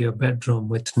inside your bedroom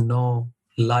with no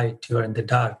light, you're in the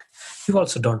dark, you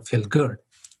also don't feel good.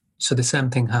 So the same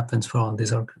thing happens for all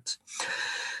these organs.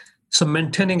 So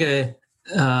maintaining a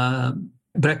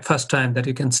breakfast time that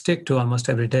you can stick to almost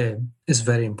every day is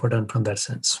very important from that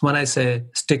sense. When I say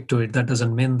stick to it, that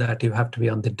doesn't mean that you have to be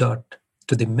on the dot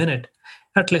to the minute,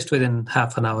 at least within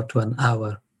half an hour to an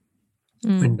hour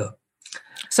window.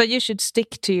 So you should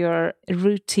stick to your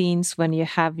routines when you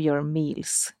have your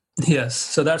meals. Yes,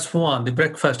 so that's one. The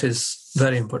breakfast is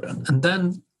very important. And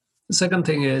then the second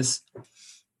thing is,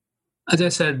 as I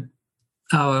said,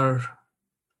 our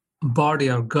body,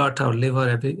 our gut, our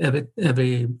liver,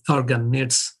 every organ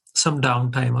needs some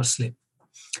downtime or sleep.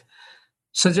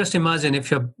 So just imagine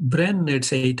if your brain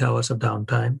needs 8 hours of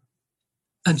downtime,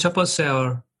 and suppose say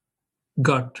our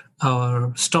gut,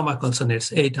 our stomach also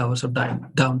needs 8 hours of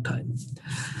downtime,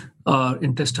 or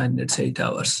intestine needs 8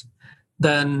 hours,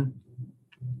 then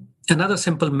another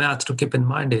simple math to keep in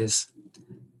mind is,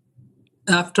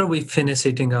 after we finish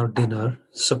eating our dinner,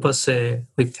 suppose say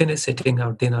we finish eating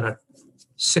our dinner at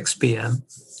 6 p.m.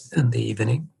 in the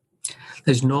evening,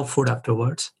 there's no food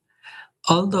afterwards.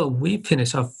 Although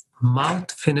our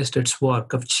mouth finished its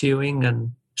work of chewing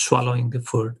and swallowing the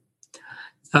food,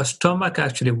 our stomach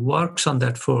actually works on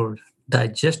that food,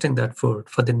 digesting that food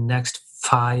for the next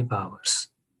 5 hours.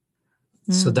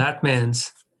 So that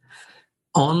means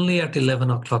only at 11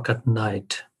 o'clock at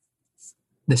night,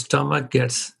 the stomach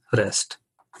gets rest.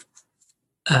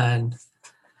 And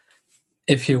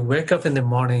if you wake up in the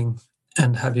morning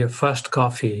and have your first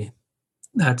coffee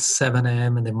at 7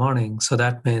 a.m. in the morning, so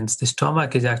that means the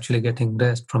stomach is actually getting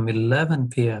rest from 11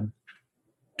 p.m.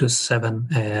 to 7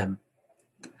 a.m.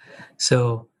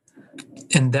 So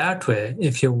in that way,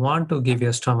 if you want to give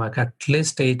your stomach at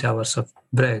least 8 hours of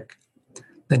break,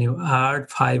 then you add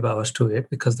 5 hours to it,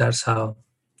 because that's how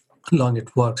long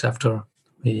it works after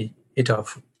we eat our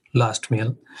last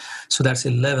meal. So that's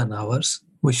 11 hours.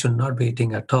 We should not be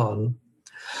eating at all.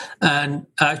 And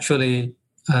actually,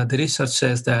 the research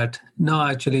says that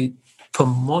for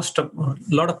a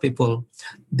lot of people,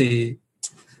 the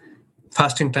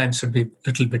fasting time should be a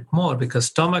little bit more, because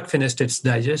stomach finished its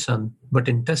digestion, but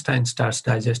intestine starts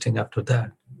digesting after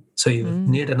that. So you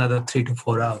need another 3 to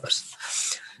 4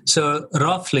 hours. So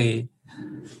roughly,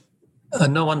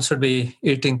 no one should be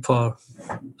eating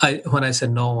when I say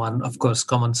no one, of course,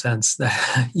 common sense,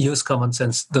 use common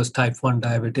sense, those type 1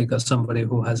 diabetic or somebody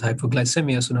who has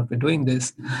hypoglycemia should not be doing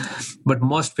this. But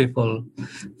most people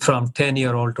from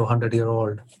 10-year-old to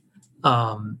 100-year-old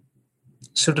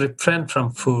should refrain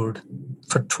from food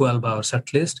for 12 hours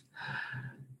at least.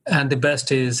 And the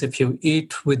best is if you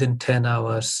eat within 10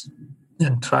 hours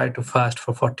and try to fast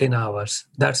for 14 hours.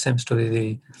 That seems to be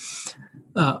the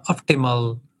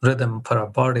optimal rhythm for our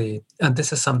body. And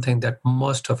this is something that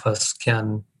most of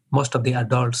the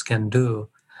adults can do,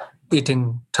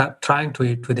 trying to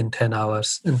eat within 10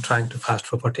 hours and trying to fast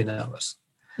for 14 hours.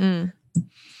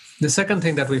 The second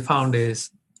thing that we found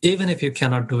is, even if you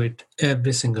cannot do it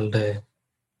every single day,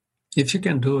 if you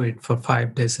can do it for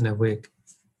 5 days in a week,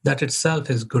 that itself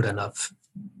is good enough.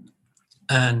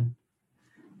 And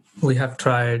we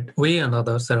and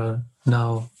others, there are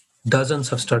now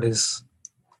dozens of studies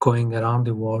going around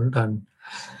the world, and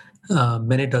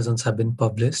many dozens have been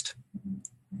published.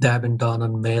 They have been done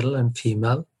on male and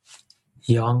female,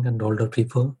 young and older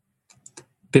people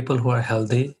who are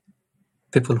healthy,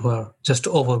 people who are just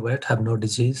overweight, have no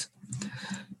disease,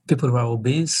 people who are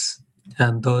obese,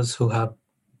 and those who have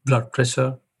blood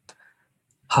pressure,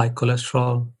 high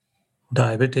cholesterol,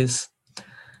 diabetes.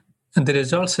 And the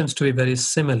result seems to be very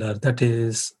similar. That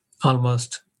is,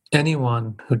 almost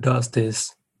anyone who does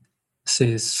this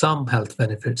sees some health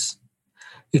benefits.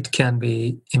 It can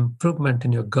be improvement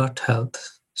in your gut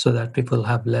health so that people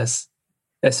have less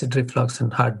acid reflux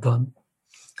and heartburn.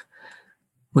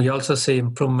 We also see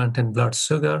improvement in blood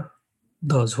sugar.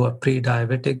 Those who are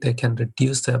pre-diabetic, they can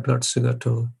reduce their blood sugar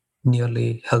to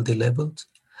nearly healthy levels.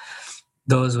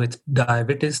 Those with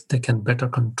diabetes, they can better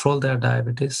control their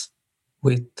diabetes.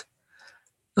 With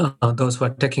those who are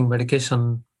taking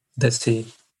medication, they see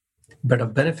better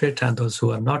benefit, and those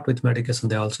who are not with medication,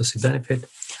 they also see benefit.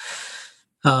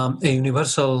 A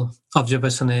universal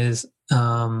observation is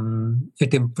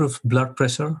it improves blood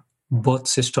pressure, both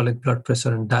systolic blood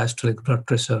pressure and diastolic blood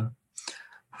pressure,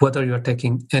 whether you are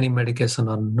taking any medication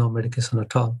or no medication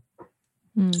at all.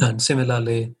 And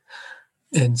similarly,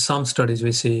 in some studies,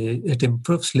 we see it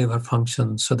improves liver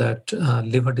function so that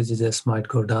liver diseases might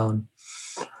go down.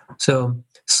 So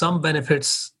some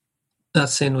benefits are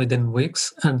seen within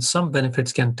weeks, and some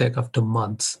benefits can take up to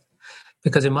months.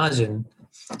 Because imagine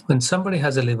when somebody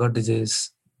has a liver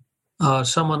disease or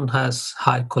someone has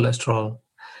high cholesterol,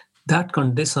 that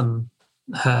condition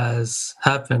has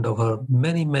happened over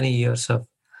many, many years of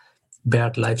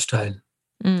bad lifestyle.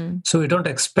 So we don't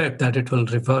expect that it will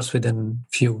reverse within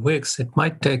few weeks. It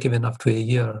might take even up to a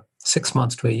year, 6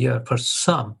 months to a year for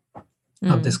some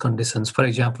of these conditions. For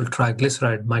example,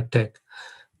 triglyceride might take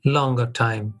longer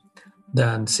time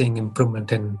than seeing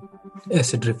improvement in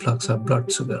acid reflux or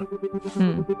blood sugar.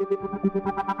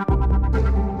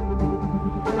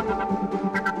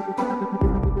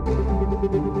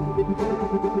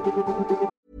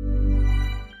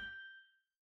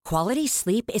 Quality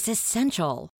sleep is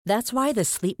essential. That's why the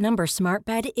Sleep Number Smart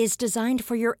Bed is designed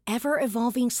for your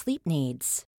ever-evolving sleep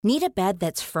needs. Need a bed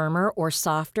that's firmer or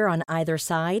softer on either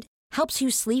side? Helps you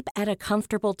sleep at a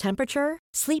comfortable temperature?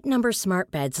 Sleep Number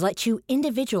Smart Beds let you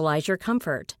individualize your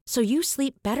comfort so you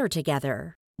sleep better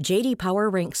together. J.D. Power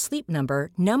ranks Sleep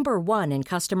Number number 1 in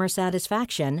customer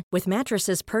satisfaction with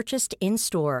mattresses purchased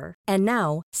in-store. And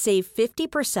now, save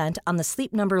 50% on the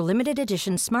Sleep Number Limited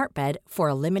Edition Smart Bed for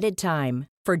a limited time.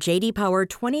 For J.D. Power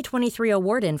 2023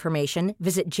 award information,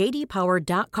 visit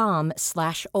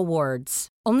jdpower.com/awards.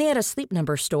 Only at a Sleep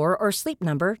Number store or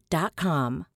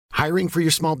sleepnumber.com. Hiring for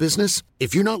your small business?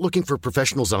 If you're not looking for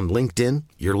professionals on LinkedIn,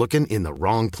 you're looking in the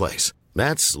wrong place.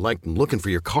 That's like looking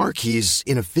for your car keys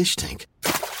in a fish tank.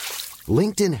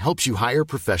 LinkedIn helps you hire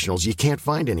professionals you can't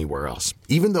find anywhere else,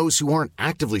 even those who aren't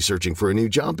actively searching for a new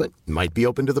job but might be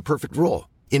open to the perfect role.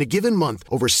 In a given month,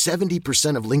 over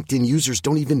 70% of LinkedIn users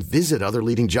don't even visit other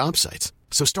leading job sites.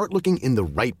 So start looking in the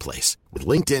right place. With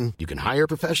LinkedIn, you can hire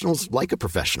professionals like a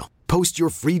professional. Post your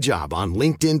free job on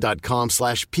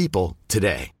linkedin.com/people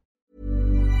today.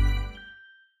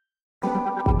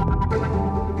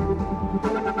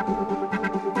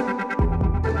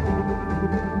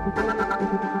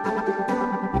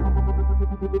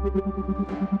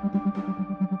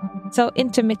 So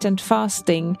intermittent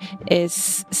fasting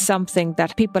is something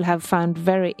that people have found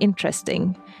very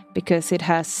interesting because it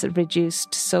has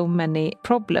reduced so many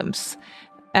problems.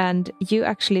 And you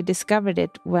actually discovered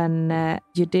it when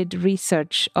you did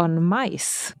research on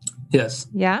mice. Yes.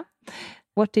 Yeah.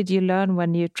 What did you learn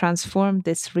when you transformed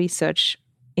this research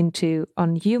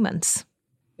on humans?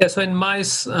 Yeah, so in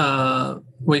mice,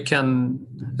 we can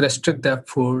restrict their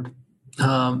food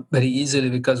very easily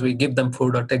because we give them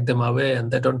food or take them away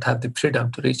and they don't have the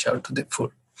freedom to reach out to the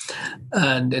food.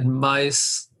 And in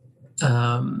mice,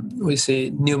 we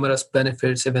see numerous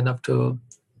benefits, even up to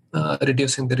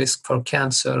reducing the risk for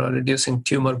cancer or reducing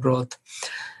tumor growth.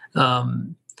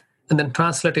 And then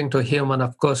translating to human,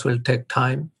 of course, will take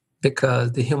time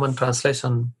because the human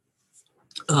translation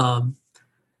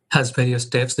has various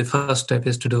steps. The first step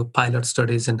is to do pilot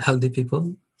studies in healthy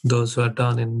people. Those were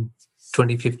done in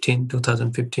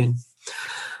 2015.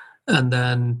 And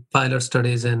then pilot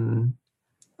studies in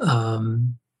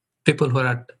people who are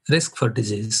at risk for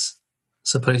disease.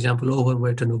 So, for example,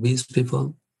 overweight and obese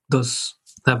people, those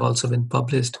have also been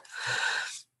published.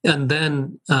 And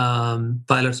then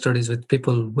pilot studies with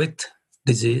people with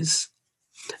disease.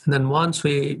 And then once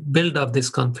we build up this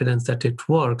confidence that it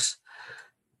works,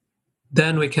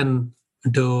 then we can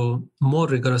do more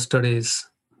rigorous studies.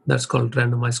 That's called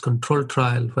randomized control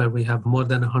trial, where we have more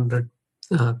than 100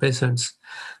 patients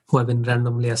who have been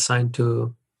randomly assigned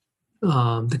to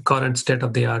the current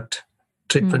state-of-the-art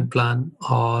treatment plan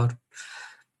or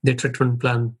the treatment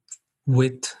plan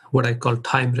with what I call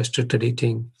time-restricted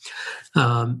eating.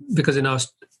 Because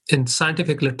in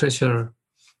scientific literature,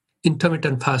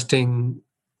 intermittent fasting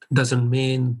doesn't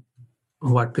mean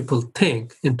what people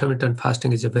think. Intermittent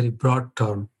fasting is a very broad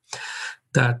term.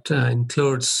 that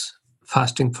includes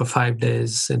fasting for 5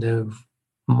 days in a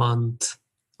month,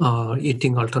 or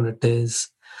eating alternate days,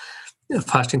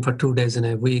 fasting for 2 days in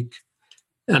a week,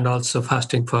 and also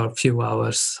fasting for a few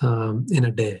hours in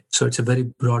a day. So it's a very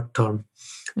broad term.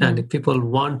 And if people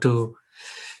want to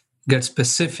get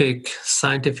specific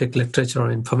scientific literature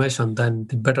or information, then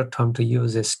the better term to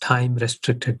use is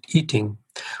time-restricted eating.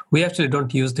 We actually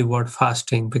don't use the word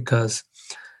fasting because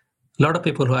a lot of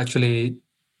people who actually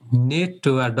need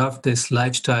to adopt this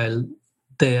lifestyle,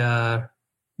 they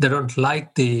don't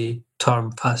like the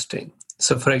term fasting.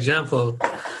 So, for example,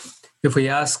 if we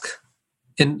ask,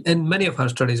 in many of our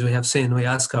studies we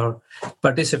ask our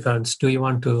participants, do you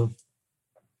want to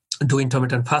do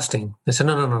intermittent fasting? They say,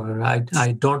 no,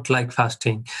 I don't like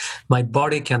fasting. My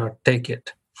body cannot take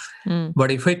it. But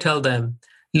if we tell them,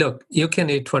 look, you can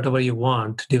eat whatever you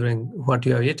want during what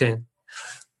you are eating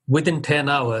within 10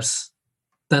 hours,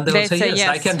 then they will say, yes,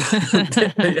 I can.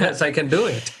 Yes, I can do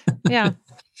it. Yeah,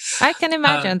 I can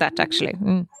imagine that actually.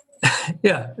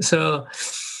 Yeah, so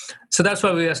that's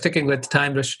why we are sticking with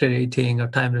time-restricted eating or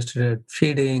time-restricted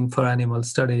feeding for animal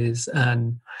studies.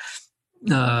 And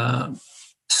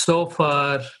so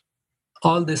far,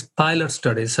 all these pilot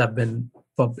studies have been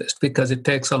published because it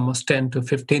takes almost 10 to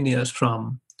 15 years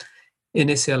from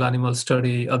initial animal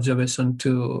study observation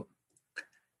to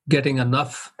getting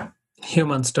enough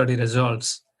human study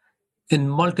results in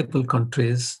multiple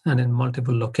countries and in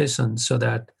multiple locations so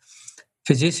that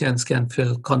physicians can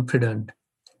feel confident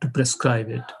to prescribe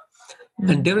it.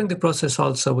 And during the process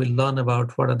also, we learn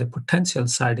about what are the potential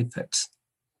side effects.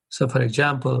 So, for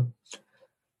example,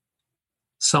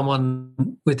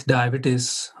 someone with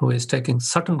diabetes who is taking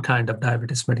certain kind of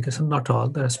diabetes medication, not all,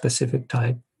 there are specific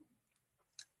type,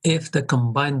 if they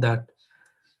combine that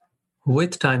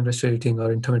with time-restricted eating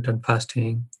or intermittent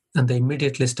fasting, and they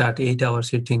immediately start 8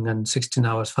 hours eating and 16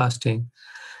 hours fasting,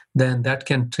 then that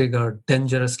can trigger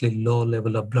dangerously low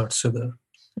level of blood sugar.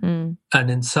 And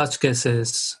in such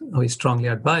cases, we strongly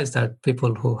advise that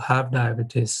people who have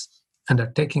diabetes and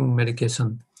are taking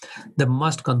medication, they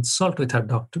must consult with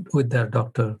their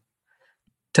doctor,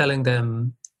 telling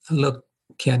them, look,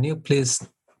 can you please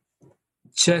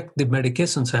check the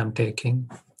medications I'm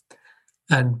taking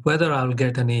and whether I'll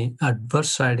get any adverse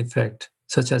side effect,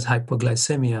 such as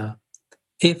hypoglycemia,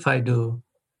 if I do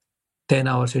 10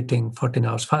 hours eating, 14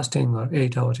 hours fasting, or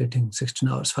 8 hours eating, 16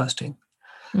 hours fasting.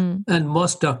 And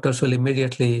most doctors will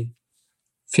immediately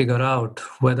figure out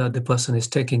whether the person is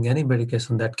taking any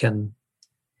medication that can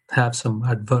have some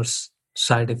adverse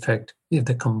side effect if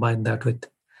they combine that with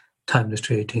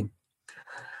time-restricted eating.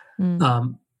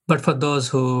 But for those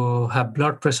who have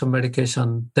blood pressure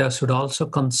medication, they should also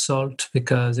consult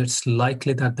because it's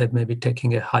likely that they may be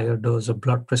taking a higher dose of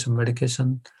blood pressure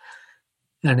medication.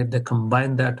 And if they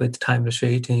combine that with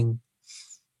time-restricted eating,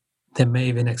 they may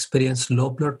even experience low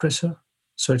blood pressure.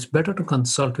 So it's better to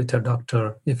consult with your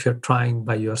doctor if you're trying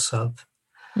by yourself.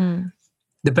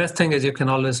 The best thing is you can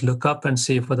always look up and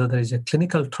see whether there is a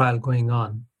clinical trial going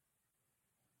on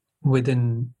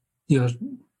within your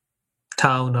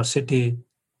town or city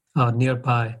or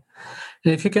nearby.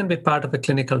 And if you can be part of a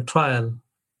clinical trial,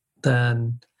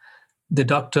 then the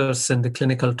doctors in the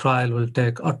clinical trial will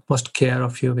take utmost care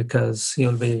of you because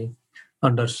you'll be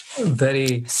under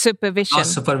very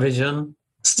supervision.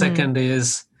 Second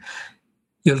is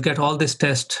you'll get all this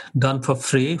tests done for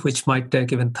free, which might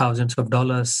take even thousands of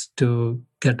dollars to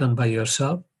get done by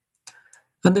yourself.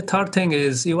 And the third thing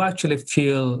is you actually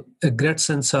feel a great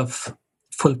sense of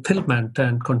fulfillment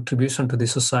and contribution to the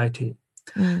society.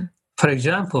 For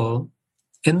example,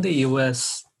 in the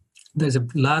US, there's a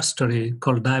large study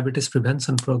called Diabetes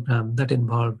Prevention Program that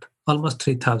involved almost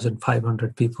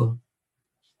 3,500 people.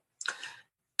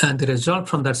 And the result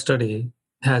from that study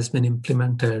has been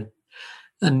implemented.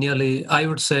 And nearly, I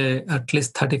would say, at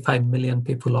least 35 million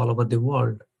people all over the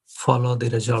world follow the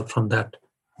result from that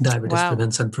diabetes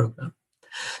prevention program.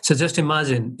 So just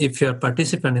imagine if you're a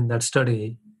participant in that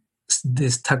study,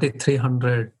 this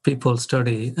 3,300 people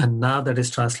study, and now that is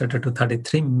translated to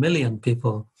 33 million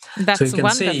people. That's so you can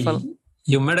wonderful. See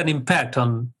you made an impact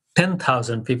on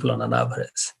 10,000 people on an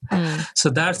average. So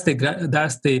that's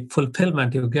the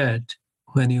fulfillment you get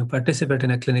when you participate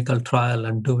in a clinical trial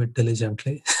and do it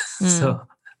diligently.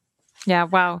 Yeah,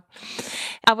 wow.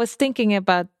 I was thinking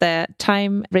about the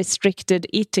time-restricted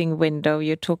eating window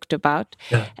you talked about.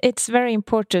 Yeah. It's very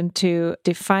important to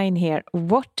define here,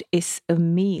 what is a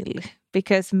meal?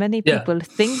 Because many people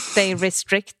think they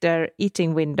restrict their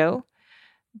eating window,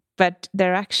 but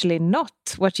they're actually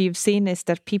not. What you've seen is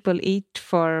that people eat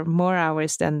for more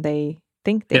hours than they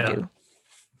think they do.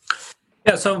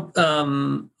 Yeah, so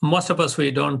most of us, we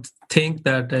don't think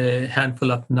that a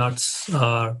handful of nuts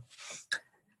or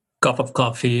cup of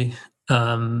coffee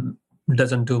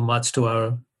doesn't do much to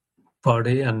our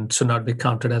body and should not be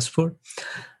counted as food.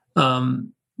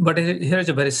 But here is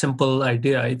a very simple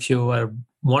idea if you are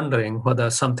wondering whether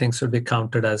something should be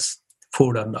counted as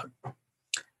food or not.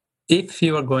 If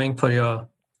you are going for your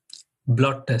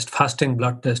blood test, fasting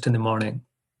blood test in the morning,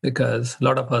 because a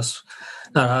lot of us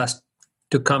are asked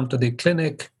to come to the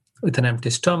clinic with an empty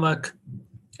stomach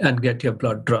and get your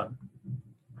blood drawn.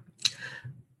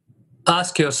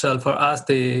 Ask yourself or ask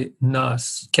the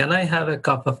nurse, can I have a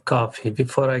cup of coffee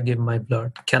before I give my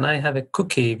blood? Can I have a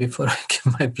cookie before I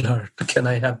give my blood? Can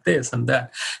I have this and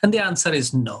that? And the answer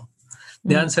is no.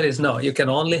 The answer is no. You can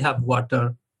only have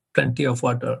water, plenty of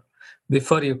water,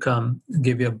 before you come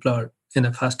give your blood in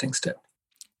a fasting state.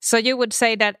 So you would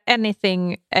say that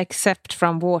anything except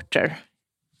from water?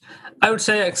 I would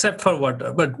say except for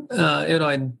water. But,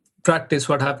 in practice,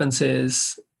 what happens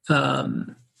is,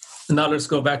 now let's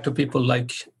go back to people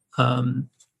like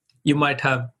you might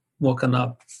have woken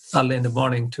up early in the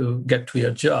morning to get to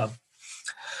your job.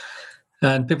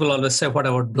 And people always say, what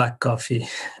about black coffee?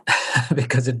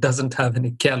 Because it doesn't have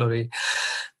any calorie.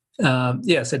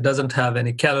 Yes, it doesn't have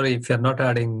any calorie if you're not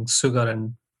adding sugar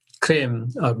and cream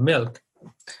or milk.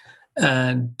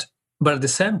 But at the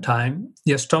same time,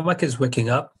 your stomach is waking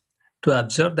up to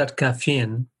absorb that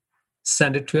caffeine,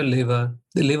 send it to your liver.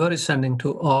 The liver is sending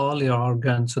to all your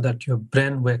organs so that your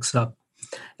brain wakes up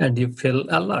and you feel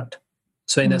alert.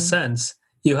 So in a sense,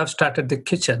 you have started the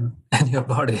kitchen in your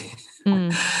body.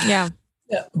 Yeah.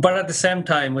 But at the same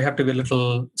time, we have to be a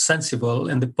little sensible.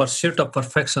 In the pursuit of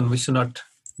perfection, we should not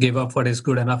give up what is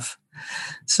good enough.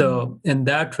 So in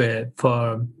that way,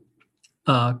 for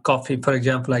coffee, for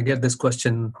example, I get this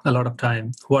question a lot of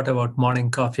time. What about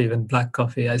morning coffee, even black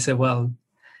coffee? I say, well,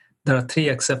 there are 3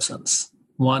 exceptions.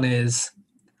 One is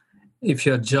if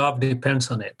your job depends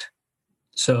on it.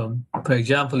 So, for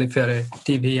example, if you're a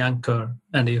TV anchor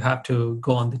and you have to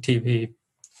go on the TV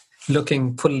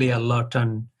looking fully alert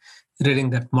and reading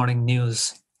that morning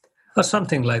news or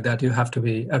something like that, you have to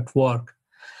be at work,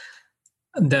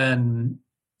 then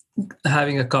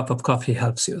having a cup of coffee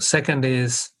helps you. Second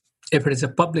is if it is a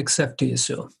public safety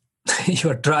issue. You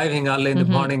are driving early in the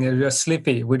morning and you're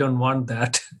sleepy. We don't want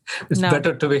that. It's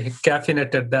better to be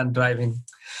caffeinated than driving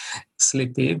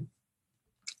sleepy.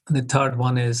 The third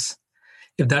one is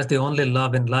if that's the only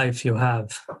love in life you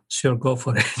have, sure, go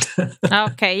for it.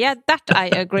 Okay, yeah, that I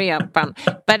agree upon.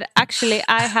 But actually,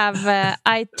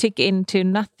 I tick into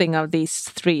nothing of these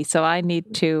 3, so I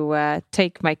need to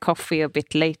take my coffee a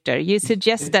bit later. You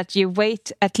suggest that you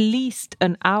wait at least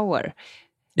an hour.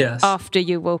 Yes. After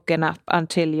you've woken up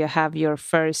until you have your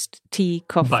first tea,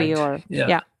 coffee, Bite.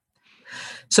 Yeah.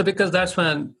 So because that's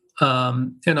when,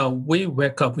 we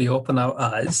wake up, we open our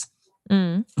eyes,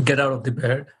 get out of the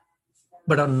bed,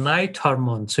 but our night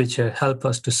hormones, which help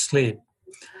us to sleep,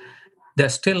 they're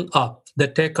still up. They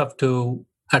take up to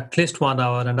at least 1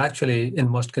 hour and actually in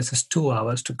most cases 2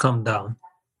 hours to come down.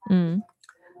 Then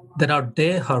our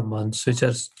day hormones,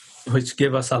 which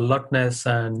give us alertness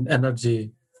and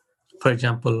energy, for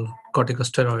example,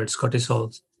 corticosteroids,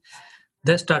 cortisols,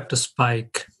 they start to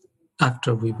spike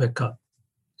after we wake up.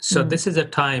 So this is a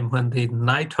time when the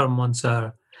night hormones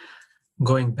are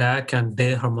going back and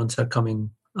day hormones are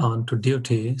coming on to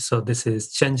duty. So this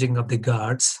is changing of the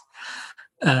guards.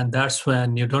 And that's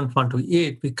when you don't want to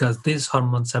eat because these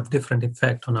hormones have different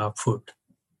effect on our food.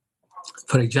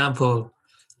 For example,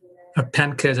 our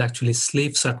pancreas actually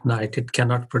sleeps at night. It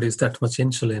cannot produce that much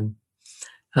insulin.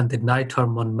 And the night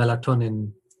hormone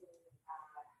melatonin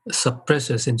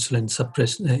suppresses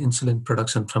insulin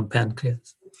production from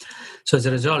pancreas. So as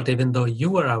a result, even though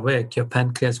you are awake, your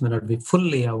pancreas may not be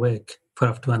fully awake for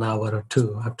up to an hour or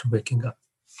 2 after waking up.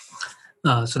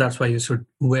 So that's why you should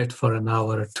wait for an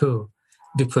hour or 2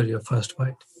 before your first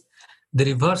bite. The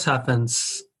reverse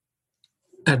happens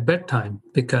at bedtime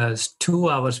because 2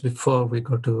 hours before we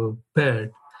go to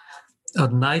bed, our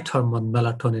night hormone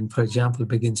melatonin, for example,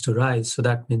 begins to rise. So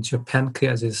that means your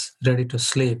pancreas is ready to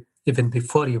sleep even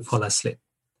before you fall asleep.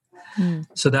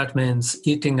 So that means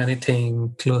eating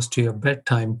anything close to your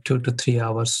bedtime, 2 to 3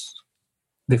 hours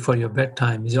before your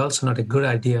bedtime, is also not a good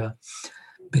idea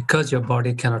because your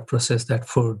body cannot process that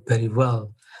food very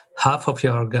well. Half of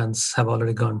your organs have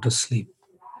already gone to sleep.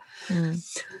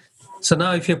 So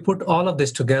now if you put all of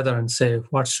this together and say,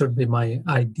 what should be my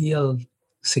ideal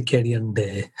circadian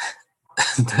day?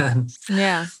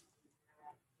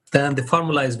 then the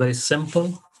formula is very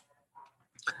simple.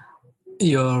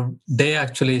 Your day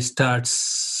actually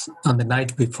starts on the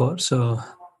night before. So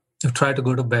you try to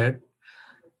go to bed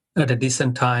at a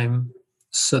decent time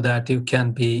so that you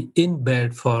can be in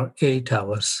bed for 8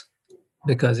 hours.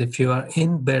 Because if you are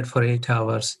in bed for 8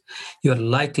 hours, you're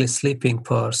likely sleeping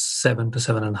for 7 to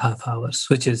 7.5 hours,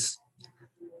 which is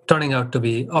turning out to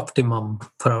be optimum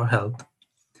for our health.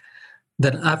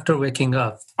 Then after waking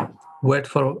up, wait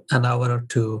for an hour or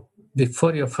two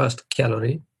before your first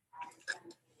calorie.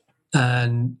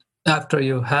 And after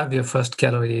you have your first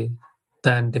calorie,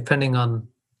 then depending on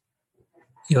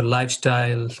your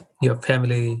lifestyle, your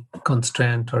family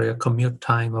constraint, or your commute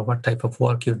time, or what type of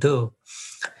work you do,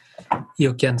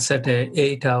 you can set a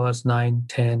 8 hours, 9,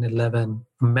 10, 11,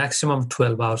 maximum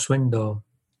 12 hours window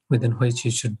within which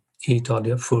you should eat all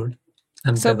your food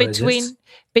and So beverages.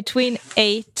 between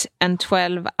 8 and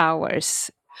 12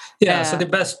 hours. Yeah, so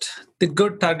the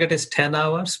good target is 10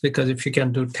 hours, because if you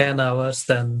can do 10 hours,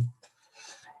 then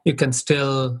you can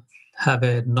still have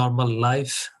a normal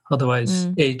life. Otherwise,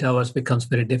 8 hours becomes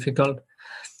very difficult.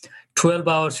 12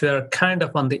 hours, we are kind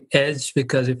of on the edge,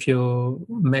 because if you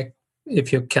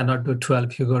cannot do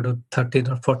 12, you go to 13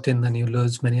 or 14, then you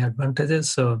lose many advantages.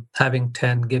 So having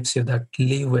 10 gives you that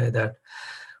leeway that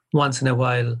once in a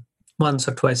while, once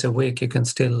or twice a week, you can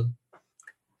still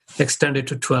extend it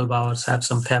to 12 hours, have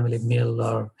some family meal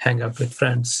or hang out with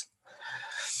friends.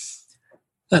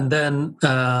 And then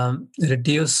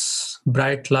reduce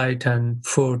bright light and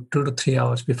food 2 to 3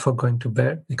 hours before going to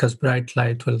bed, because bright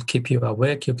light will keep you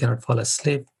awake. You cannot fall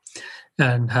asleep.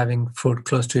 And having food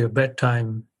close to your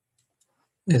bedtime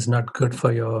is not good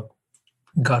for your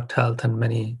gut health and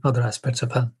many other aspects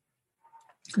of health.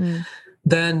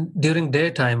 Then during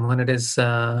daytime, when it is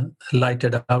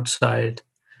lighted outside,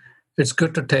 it's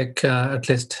good to take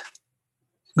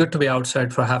good to be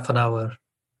outside for half an hour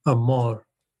or more,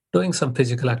 doing some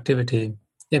physical activity.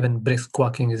 Even brisk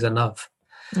walking is enough,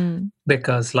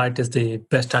 because light is the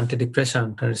best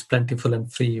antidepressant and it's plentiful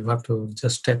and free. You have to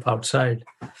just step outside.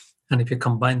 And if you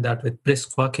combine that with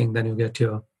brisk walking, then you get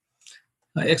your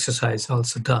exercise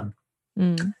also done.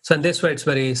 So in this way, it's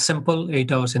very simple.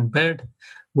 8 hours in bed,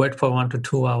 wait for 1 to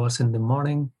 2 hours in the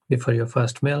morning before your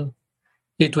first meal,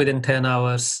 eat within 10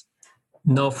 hours,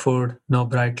 no food, no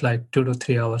bright light, 2 to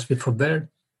 3 hours before bed,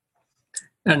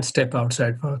 and step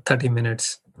outside for 30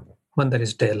 minutes when there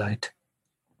is daylight.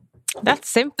 That's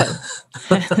simple.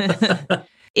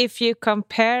 If you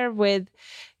compare with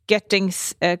getting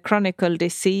chronic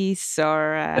disease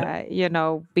or,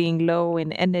 being low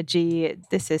in energy,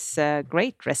 this is a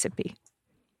great recipe.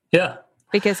 Yeah.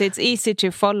 Because it's easy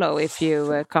to follow if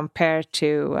you compare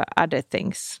to other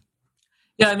things.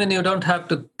 Yeah, you don't have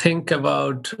to think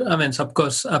about, of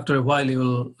course, after a while you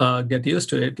will get used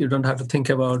to it. You don't have to think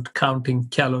about counting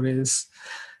calories,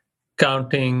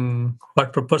 counting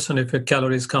what proportion of your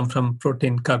calories come from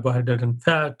protein, carbohydrate, and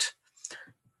fat,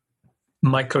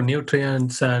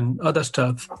 micronutrients, and other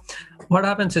stuff. What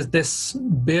happens is this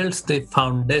builds the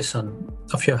foundation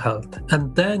of your health,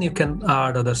 and then you can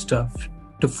add other stuff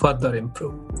to further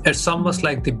improve. It's almost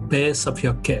like the base of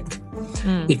your cake.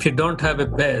 If you don't have a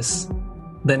base,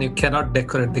 then you cannot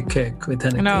decorate the cake with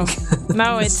anything.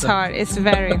 No, it's hard. It's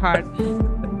very hard.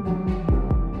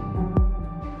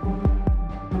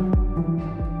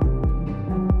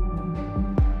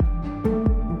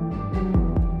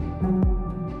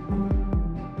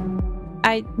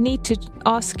 I need to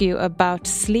ask you about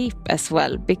sleep as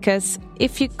well, because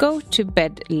if you go to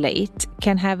bed late,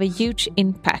 can have a huge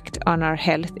impact on our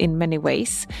health in many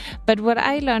ways. But what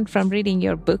I learned from reading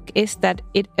your book is that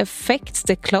it affects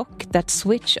the clock that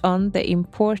switch on the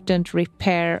important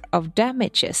repair of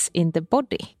damages in the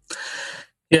body.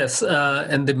 Yes,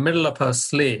 in the middle of our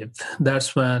sleep,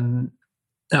 that's when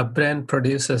our brain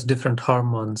produces different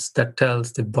hormones that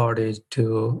tells the body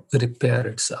to repair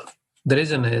itself. The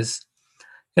reason is,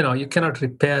 you cannot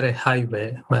repair a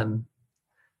highway when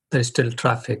there is still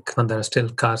traffic, when there are still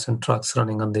cars and trucks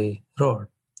running on the road.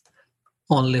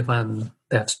 Only when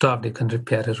they have stopped, you can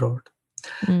repair a road.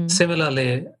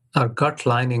 Similarly, our gut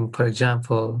lining, for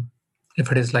example,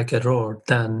 if it is like a road,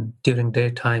 then during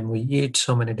daytime, we eat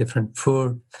so many different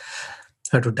food,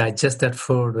 have to digest that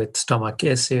food with stomach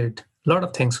acid. A lot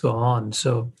of things go on.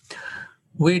 So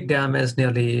we damage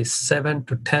nearly 7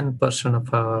 to 10%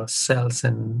 of our cells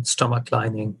in stomach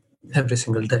lining every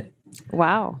single day.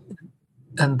 Wow.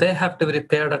 And they have to be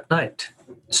repaired at night.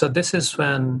 So this is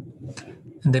when,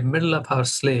 in the middle of our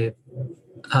sleep,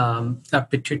 our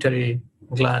pituitary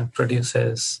gland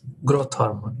produces growth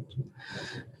hormone.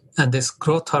 And this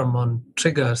growth hormone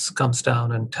comes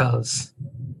down and tells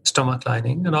stomach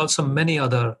lining and also many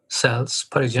other cells,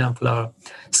 for example, our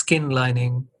skin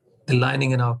lining, the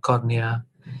lining in our cornea,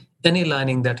 any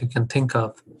lining that you can think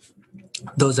of,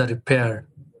 those are repaired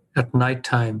at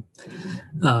nighttime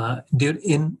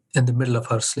in the middle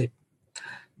of our sleep.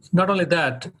 Not only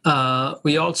that,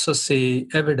 we also see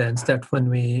evidence that when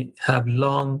we have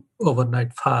long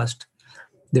overnight fast,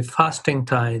 the fasting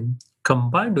time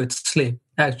combined with sleep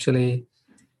actually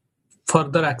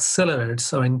further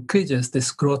accelerates or increases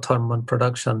this growth hormone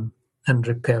production and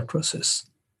repair process.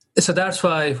 So that's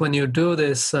why when you do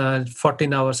this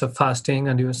 14 hours of fasting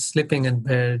and you're sleeping in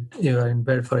bed, you are in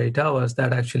bed for 8 hours,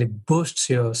 that actually boosts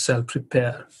your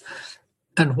self-repair.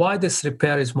 And why this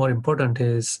repair is more important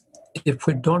is if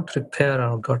we don't repair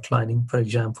our gut lining, for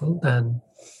example, then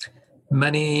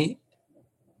many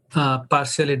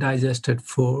partially digested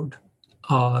food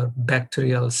or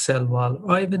bacterial cell wall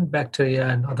or even bacteria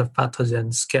and other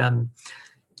pathogens can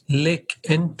leak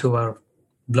into our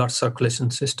blood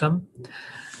circulation system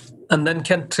and then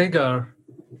can trigger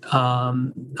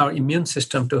our immune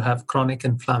system to have chronic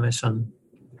inflammation,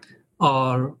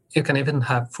 or you can even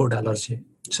have food allergy.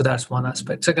 So that's one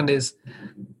aspect. Second is,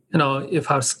 if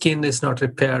our skin is not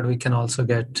repaired, we can also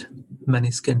get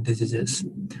many skin diseases.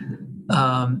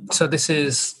 So this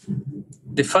is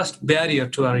the first barrier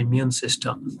to our immune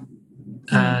system.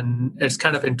 And it's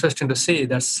kind of interesting to see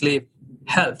that sleep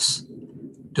helps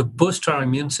to boost our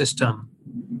immune system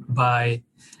by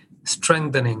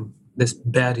strengthening this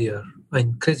barrier, by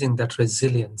increasing that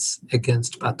resilience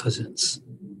against pathogens.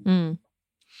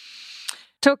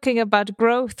 Talking about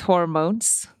growth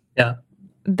hormones,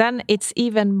 then it's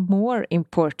even more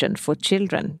important for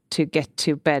children to get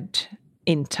to bed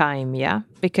in time,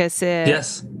 because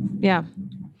yes,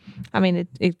 I mean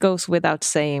it goes without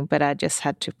saying, but I just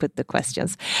had to put the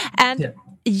questions. And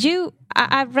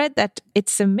I've read that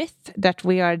it's a myth that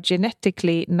we are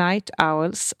genetically night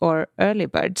owls or early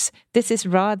birds. This is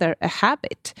rather a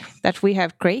habit that we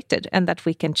have created and that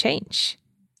we can change.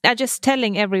 I'm just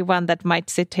telling everyone that might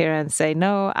sit here and say,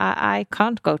 no, I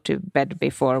can't go to bed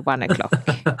before 1 o'clock.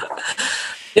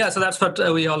 So that's what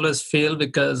we always feel,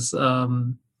 because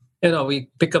we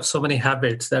pick up so many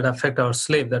habits that affect our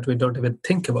sleep that we don't even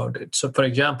think about it. So, for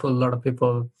example, a lot of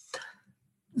people,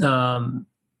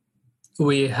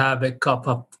 we have a cup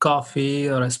of coffee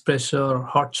or espresso or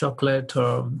hot chocolate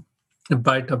or a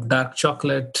bite of dark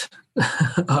chocolate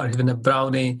or even a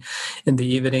brownie in the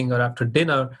evening or after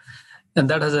dinner. And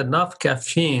that has enough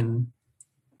caffeine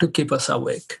to keep us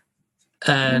awake.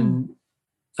 And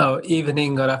our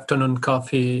evening or afternoon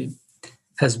coffee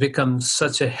has become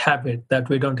such a habit that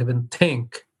we don't even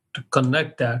think to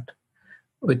connect that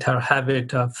with our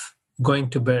habit of going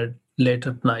to bed late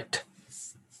at night.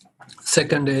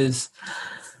 Second is,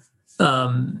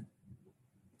 in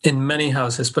many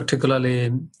houses,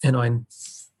 particularly in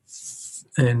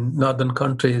northern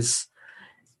countries,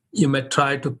 you may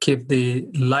try to keep the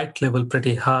light level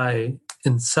pretty high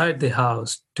inside the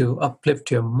house to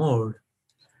uplift your mood.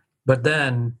 But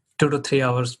then 2 to 3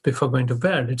 hours before going to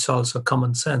bed, it's also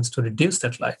common sense to reduce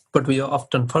that light. But we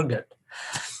often forget.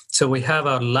 So we have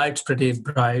our lights pretty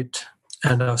bright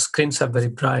and our screens are very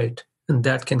bright, and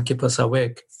that can keep us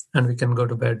awake and we can go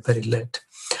to bed very late.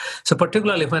 So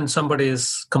particularly when somebody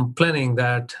is complaining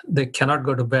that they cannot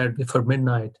go to bed before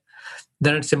midnight,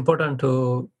 then it's important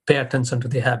to pay attention to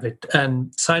the habit.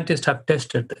 And scientists have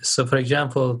tested this. So, for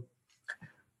example,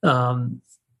 one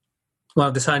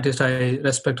of the scientists I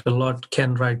respect a lot,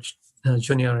 Ken Wright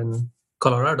Jr. in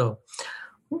Colorado,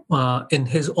 in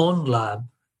his own lab,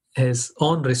 his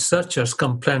own researchers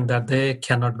complained that they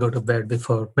cannot go to bed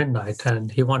before midnight,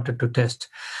 and he wanted to test.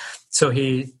 So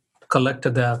he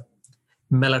collected the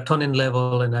melatonin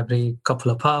level in every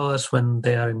couple of hours when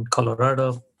they are in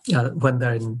Colorado, when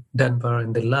they're in Denver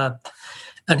in the lab.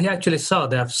 And he actually saw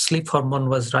that sleep hormone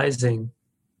was rising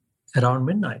around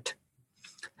midnight.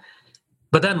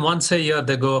 But then once a year,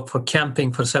 they go for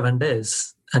camping for 7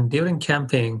 days. And during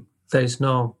camping, there is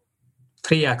no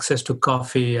free access to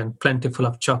coffee and plentiful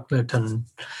of chocolate and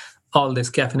all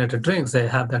these caffeinated drinks. They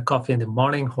have their coffee in the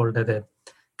morning, whole day they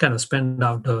kind of spend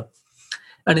outdoor.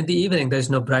 And in the evening, there's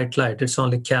no bright light. It's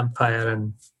only campfire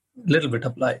and a little bit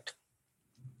of light.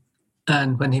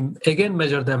 And when he again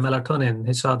measured their melatonin,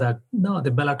 he saw that, no, the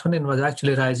melatonin was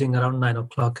actually rising around 9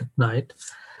 o'clock at night.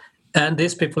 And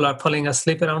these people are falling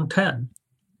asleep around 10.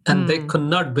 And they could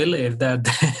not believe that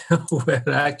they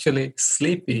were actually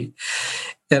sleepy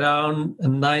around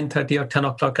 9:30 or 10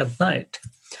 o'clock at night.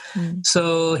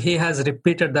 So he has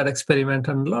repeated that experiment,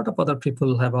 and a lot of other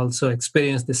people have also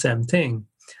experienced the same thing.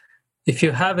 If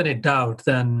you have any doubt,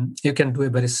 then you can do a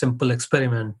very simple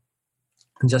experiment.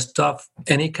 Just stop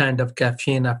any kind of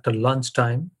caffeine after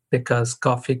lunchtime, because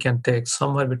coffee can take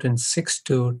somewhere between 6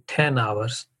 to 10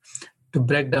 hours to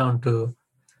break down to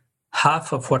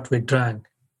half of what we drank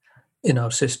in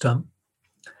our system.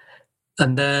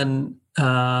 And then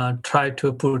try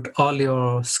to put all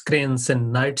your screens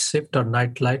in night shift or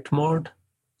night light mode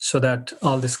so that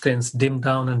all the screens dim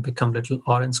down and become little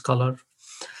orange color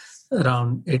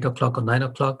around 8 o'clock or 9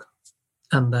 o'clock.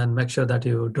 And then make sure that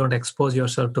you don't expose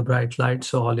yourself to bright light.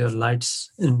 So all your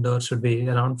lights indoors should be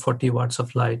around 40 watts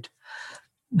of light,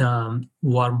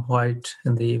 warm white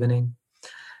in the evening.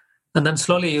 And then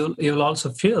slowly you'll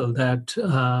also feel that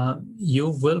you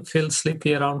will feel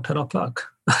sleepy around 10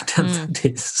 o'clock,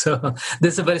 10:30. So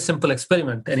this is a very simple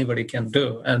experiment anybody can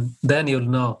do. And then you'll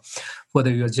know whether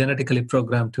you're genetically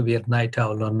programmed to be a night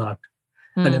owl or not.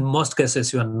 And in most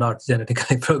cases, you are not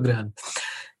genetically programmed.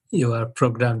 You are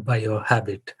programmed by your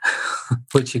habit,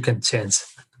 which you can change.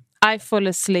 I fall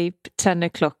asleep 10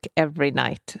 o'clock every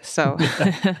night. So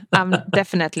I'm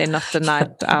definitely not a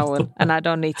night owl, and I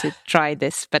don't need to try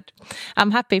this. But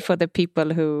I'm happy for the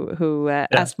people who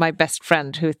as my best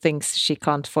friend, who thinks she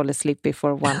can't fall asleep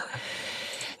before 1.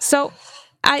 So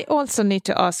I also need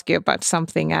to ask you about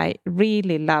something I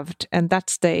really loved, and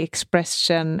that's the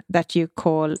expression that you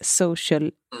call social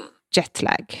jet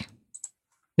lag.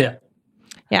 Yeah.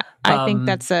 Yeah, I think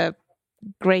that's a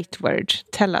great word.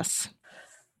 Tell us.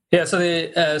 Yeah, so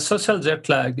the social jet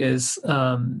lag is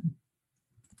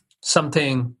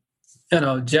something,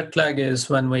 jet lag is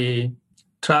when we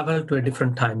travel to a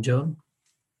different time zone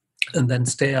and then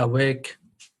stay awake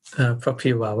for a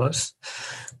few hours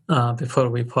before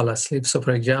we fall asleep. So,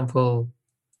 for example,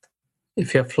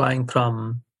 if you're flying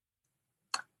from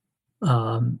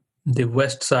the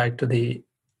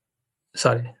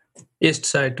east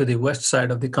side to the west side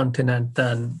of the continent,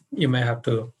 then you may have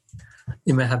the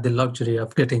luxury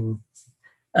of getting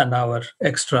an hour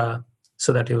extra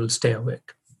so that you will stay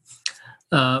awake.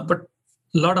 But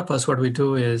a lot of us, what we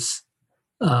do is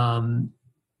on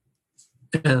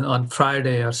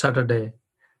Friday or Saturday,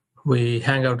 we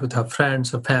hang out with our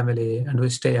friends or family and we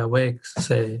stay awake,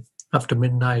 say, after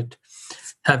midnight,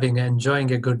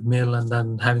 enjoying a good meal and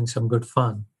then having some good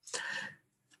fun.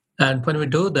 And when we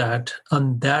do that,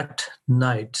 on that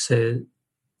night, say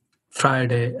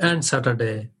Friday and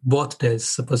Saturday, both days,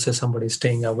 suppose somebody is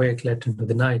staying awake late into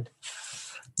the night,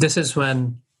 this is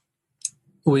when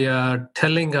we are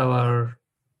telling our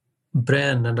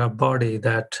brain and our body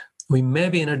that we may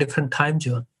be in a different time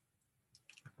zone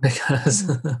because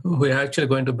we're actually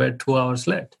going to bed 2 hours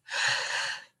late.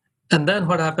 And then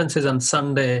what happens is on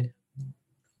Sunday,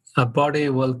 our body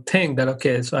will think that,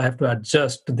 okay, so I have to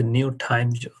adjust to the new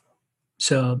time zone.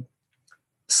 So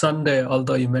Sunday,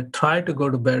 although you may try to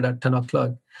go to bed at 10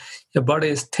 o'clock, your body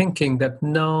is thinking that,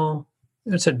 no,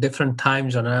 it's a different time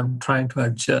zone and I'm trying to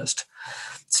adjust.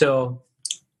 So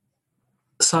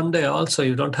Sunday also,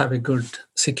 you don't have a good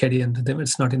circadian rhythm.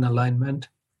 It's not in alignment.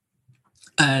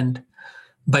 And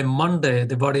by Monday,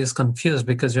 the body is confused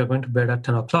because you're going to bed at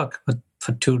 10 o'clock, but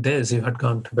for 2 days you had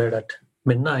gone to bed at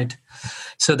midnight.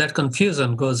 So that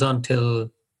confusion goes on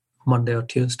till Monday or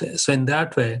Tuesday. So in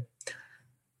that way,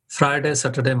 Friday,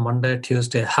 Saturday, Monday,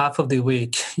 Tuesday, half of the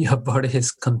week, your body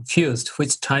is confused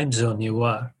which time zone you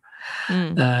are.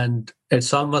 And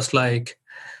it's almost like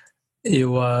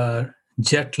you are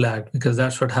jet lagged, because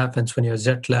that's what happens when you're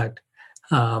jet lagged.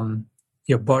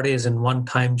 Your body is in one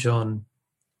time zone,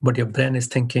 but your brain is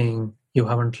thinking you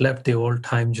haven't left the old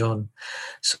time zone.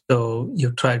 So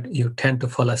you tend to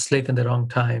fall asleep in the wrong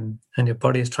time, and your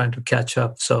body is trying to catch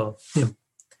up. So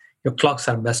your clocks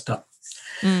are messed up.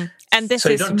 And this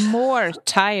is more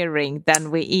tiring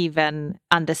than we even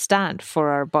understand for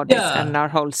our bodies and our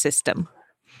whole system.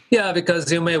 Yeah, because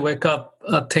you may wake up,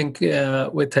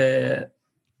 with a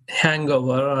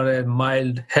hangover or a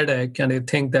mild headache, and you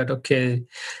think that, okay,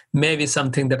 maybe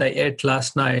something that I ate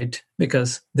last night,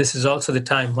 because this is also the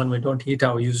time when we don't eat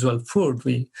our usual food.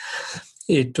 We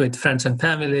eat with friends and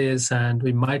families, and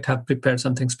we might have prepared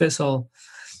something special,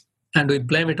 and we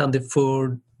blame it on the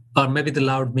food, or maybe the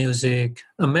loud music,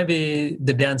 or maybe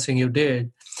the dancing you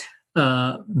did.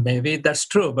 Maybe that's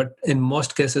true, but in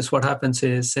most cases, what happens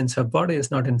is, since our body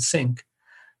is not in sync,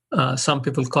 some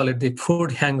people call it the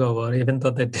food hangover, even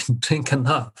though they didn't drink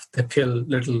enough. They feel a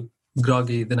little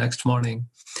groggy the next morning.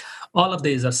 All of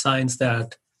these are signs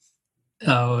that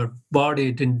our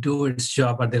body didn't do its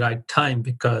job at the right time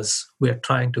because we are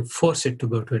trying to force it to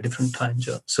go to a different time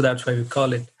zone. So that's why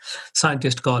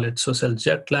scientists call it social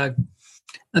jet lag.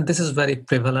 And this is very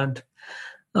prevalent.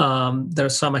 There are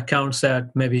some accounts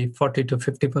that maybe 40 to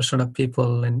 50% of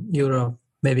people in Europe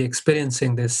may be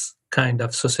experiencing this kind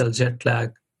of social jet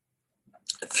lag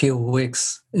a few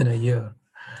weeks in a year.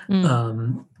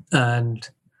 And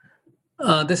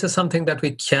this is something that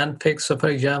we can fix. So, for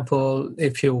example,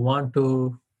 if you want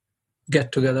to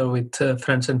get together with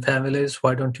friends and families?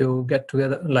 Why don't you get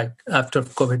together, like after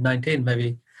COVID-19,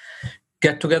 maybe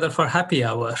get together for happy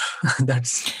hour? That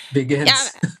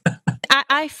begins.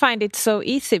 I find it so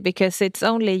easy because it's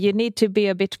only, you need to be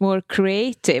a bit more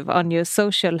creative on your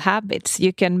social habits.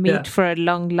 You can meet for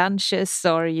long lunches,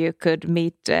 or you could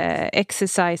meet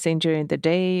exercising during the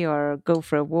day, or go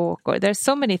for a walk, or there's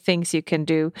so many things you can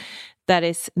do that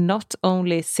is not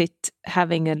only sit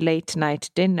having a late night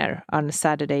dinner on a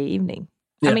Saturday evening.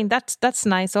 I mean, that's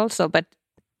nice also, but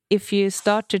if you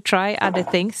start to try other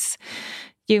things,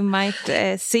 you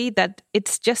might see that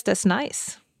it's just as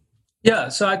nice. Yeah,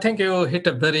 so I think you hit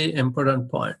a very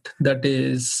important point. That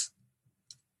is,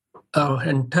 our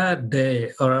entire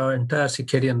day or our entire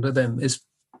circadian rhythm is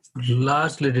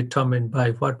largely determined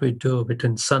by what we do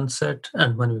between sunset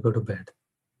and when we go to bed.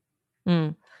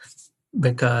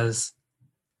 Because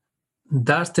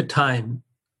that's the time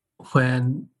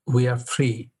when we are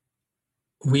free.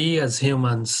 We as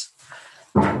humans,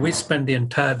 we spend the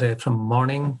entire day from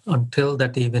morning until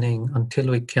that evening, until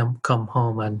we come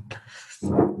home and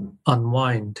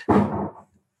unwind,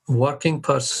 working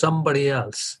for somebody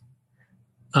else.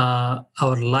 Our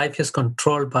life is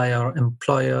controlled by our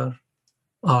employer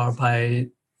or by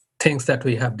things that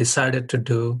we have decided to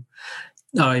do,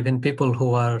 or even people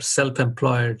who are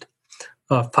self-employed,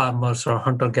 or farmers or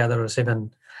hunter-gatherers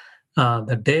even.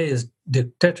 The day is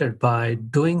dictated by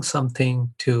doing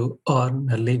something to earn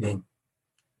a living.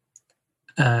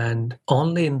 And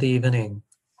only in the evening,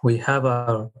 we have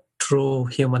our true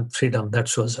human freedom that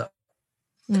shows up.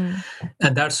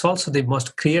 And that's also the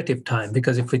most creative time,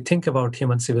 because if we think about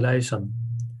human civilization,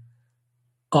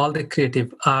 all the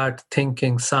creative art,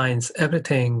 thinking, science,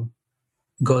 everything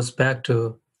goes back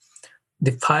to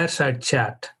the fireside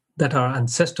chat that our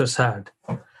ancestors had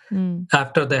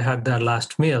after they had their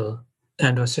last meal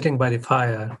and were sitting by the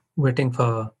fire waiting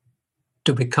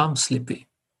to become sleepy.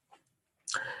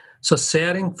 So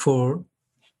sharing food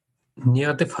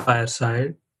near the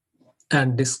fireside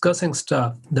and discussing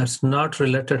stuff that's not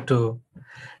related to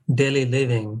daily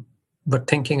living, but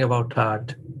thinking about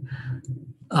art,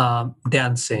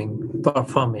 dancing,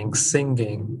 performing,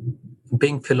 singing,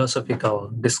 being philosophical,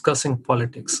 discussing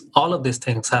politics, all of these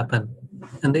things happen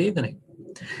in the evening.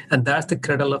 And that's the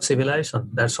cradle of civilization.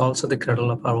 That's also the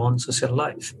cradle of our own social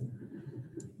life.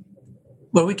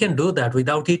 But we can do that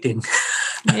without eating.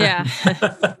 Yeah.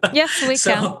 Yes, we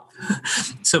can.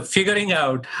 So figuring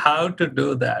out how to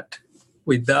do that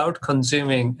without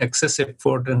consuming excessive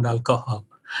food and alcohol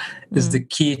is the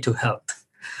key to health.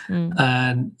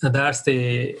 And that's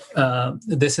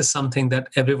this is something that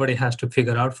everybody has to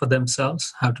figure out for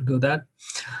themselves, how to do that.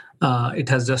 It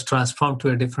has just transformed to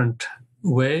a different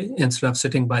way. Instead of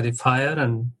sitting by the fire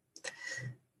and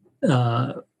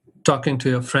talking to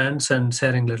your friends and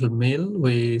sharing a little meal,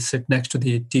 we sit next to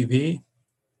the TV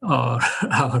or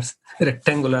our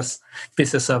rectangular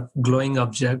pieces of glowing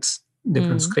objects,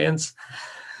 different screens.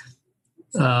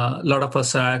 A lot of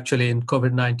us are actually in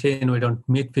COVID-19. We don't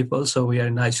meet people, so we are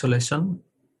in isolation.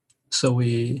 So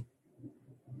we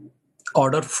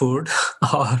order food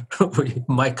or we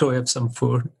microwave some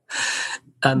food,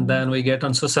 and then we get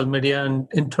on social media and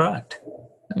interact.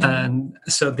 And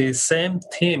so the same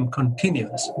theme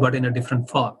continues, but in a different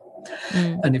form.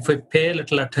 And if we pay a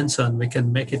little attention, we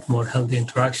can make it more healthy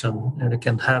interaction, and we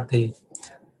can have the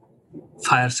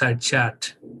fireside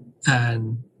chat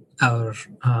and our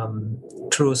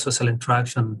true social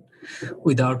interaction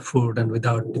without food and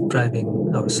without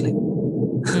depriving our sleep.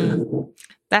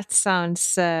 That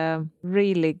sounds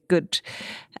really good.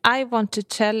 I want to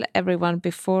tell everyone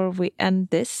before we end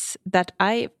this that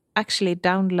I actually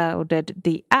downloaded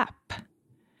the app.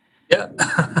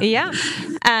 Yeah.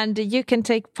 And you can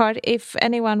take part, if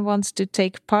anyone wants to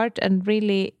take part and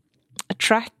really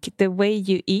track the way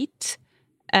you eat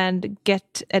and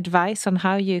get advice on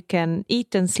how you can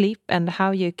eat and sleep and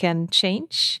how you can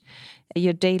change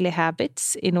your daily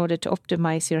habits in order to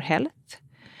optimize your health.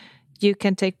 You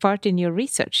can take part in your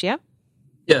research, yeah?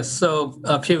 Yes. So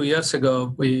a few years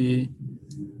ago,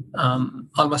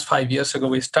 almost 5 years ago,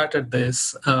 we started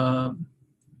this.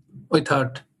 We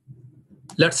thought,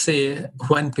 let's see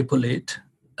when people eat.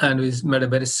 And we made a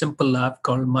very simple app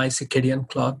called My Circadian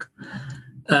Clock.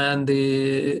 And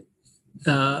the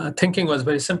thinking was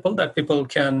very simple, that people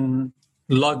can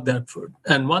log their food.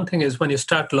 And one thing is, when you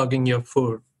start logging your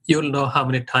food, you'll know how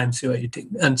many times you are eating.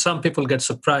 And some people get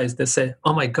surprised. They say,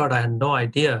 oh my God, I had no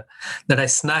idea that I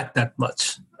snack that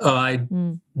much. Or I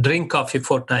drink coffee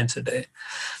 4 times a day.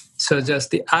 So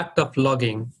just the act of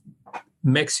logging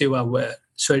makes you aware.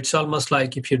 So it's almost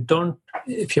like if you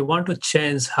want to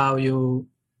change how you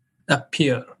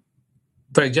appear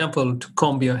For example, to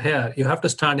comb your hair, you have to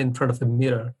stand in front of a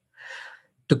mirror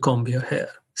to comb your hair.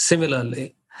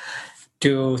 Similarly,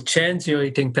 to change your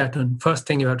eating pattern, first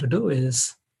thing you have to do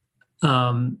is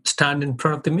stand in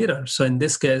front of the mirror. So in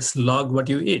this case, log what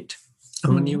you eat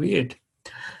and when you eat.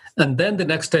 And then the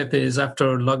next step is,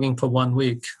 after logging for 1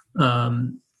 week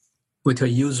with your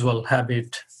usual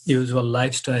habit, usual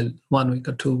lifestyle, 1 week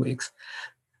or 2 weeks.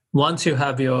 Once you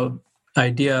have your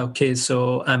idea, okay,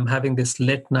 so I'm having this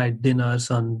late night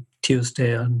dinners on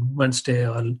Tuesday, on Wednesday,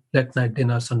 or late night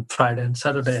dinners on Friday and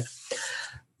Saturday,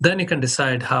 then you can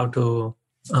decide how to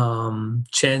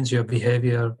change your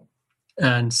behavior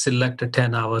and select a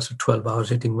 10 hours or 12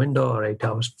 hours eating window or 8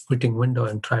 hours eating window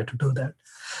and try to do that.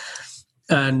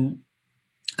 And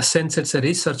since it's a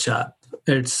research app,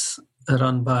 it's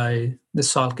run by the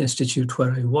Salk Institute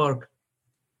where I work.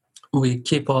 We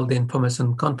keep all the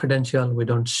information confidential. We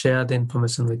don't share the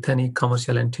information with any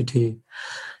commercial entity.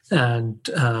 And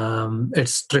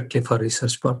it's strictly for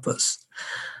research purpose.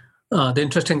 The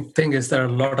interesting thing is there are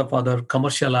a lot of other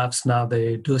commercial apps now.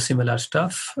 They do similar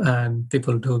stuff, and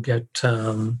people do get,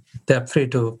 they're free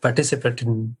to participate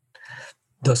in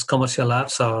those commercial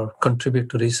apps or contribute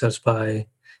to research by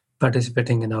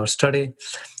participating in our study.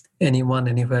 Anyone,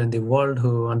 anywhere in the world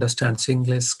who understands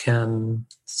English can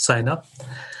sign up.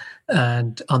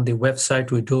 And on the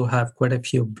website, we do have quite a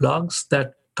few blogs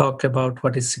that talk about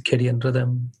what is circadian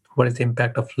rhythm, what is the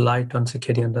impact of light on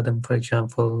circadian rhythm, for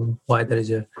example, why there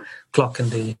is a clock in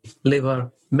the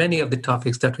liver, many of the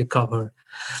topics that we cover.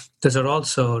 Those are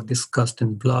also discussed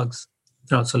in blogs.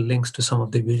 There are also links to some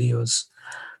of the videos.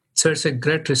 So it's a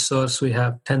great resource. We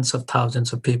have tens of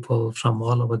thousands of people from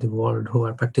all over the world who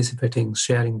are participating,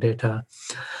 sharing data.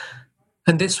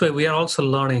 And this way, we are also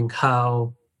learning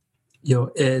how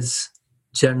your age,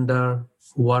 gender,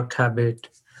 work habit,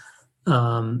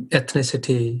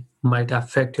 ethnicity might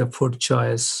affect your food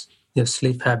choice, your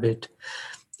sleep habit.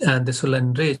 And this will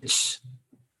enrich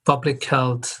public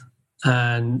health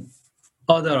and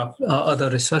other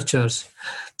researchers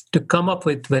to come up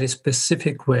with very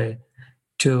specific way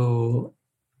to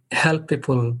help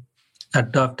people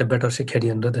adopt a better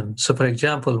circadian rhythm. So, for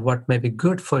example, what may be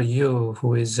good for you,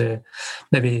 who is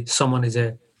maybe someone is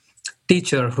a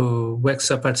teacher who wakes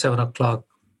up at 7 o'clock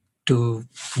to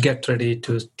get ready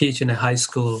to teach in a high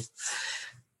school.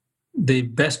 The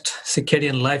best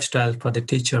circadian lifestyle for the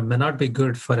teacher may not be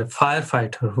good for a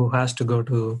firefighter who has to go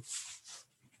to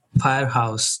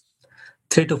firehouse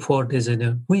 3 to 4 days in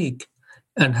a week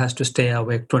and has to stay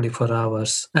awake 24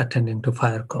 hours attending to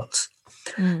fire calls.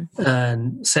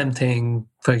 And same thing,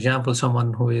 for example,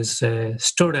 someone who is a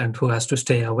student who has to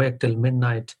stay awake till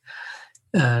midnight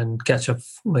and catch up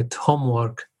with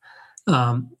homework,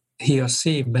 he or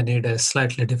she may need a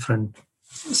slightly different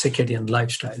circadian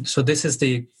lifestyle. So this is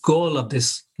the goal of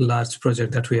this large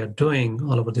project that we are doing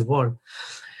all over the world,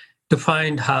 to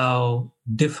find how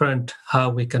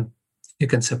we can, you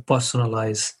can say,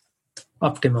 personalize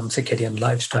optimum circadian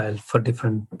lifestyle for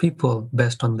different people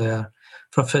based on their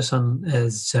profession,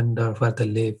 age, gender, where they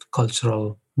live,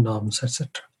 cultural norms,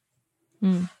 etc.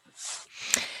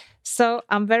 So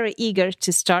I'm very eager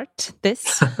to start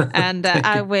this, and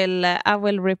I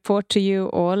will report to you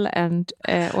all, and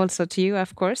also to you,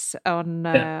 of course,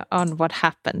 on what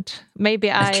happened.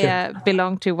 Maybe I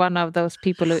belong to one of those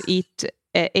people who eat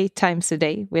 8 times a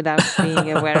day without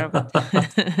being aware of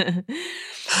it.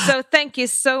 So thank you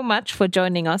so much for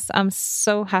joining us. I'm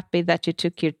so happy that you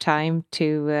took your time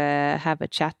to have a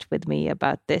chat with me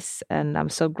about this, and I'm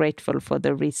so grateful for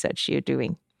the research you're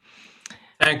doing.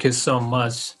 Thank you so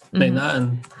much, Lena.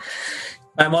 And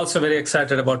I'm also very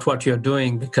excited about what you're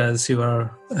doing, because you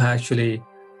are actually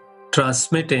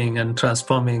transmitting and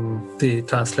translating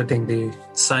the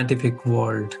scientific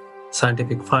world,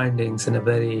 scientific findings in a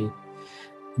very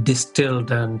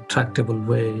distilled and tractable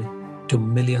way to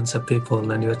millions of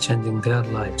people, and you're changing their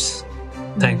lives.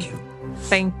 Thank you.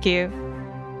 Thank you.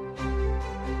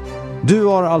 Du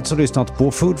har alltså lyssnat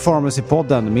på Food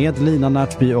Pharmacy-podden med Lina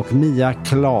Närtby och Mia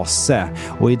Klase.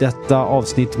 Och i detta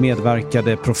avsnitt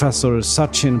medverkade professor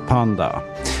Sachin Panda.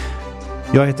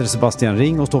 Jag heter Sebastian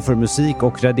Ring och står för musik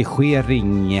och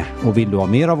redigering. Och vill du ha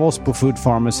mer av oss på Food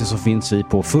Pharmacy så finns vi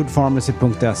på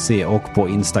foodpharmacy.se och på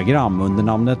Instagram under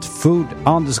namnet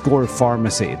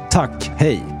food_pharmacy. Tack,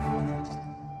 hej!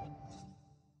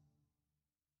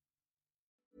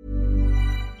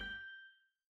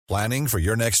 Planning for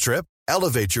your next trip?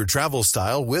 Elevate your travel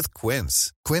style with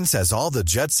Quince. Quince has all the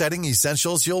jet-setting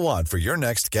essentials you'll want for your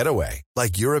next getaway,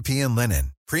 like European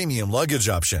linen, premium luggage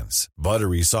options,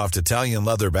 buttery soft Italian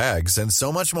leather bags, and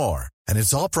so much more. And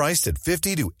it's all priced at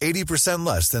 50 to 80%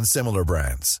 less than similar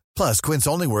brands. Plus, Quince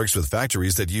only works with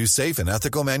factories that use safe and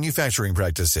ethical manufacturing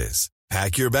practices.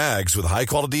 Pack your bags with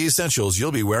high-quality essentials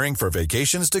you'll be wearing for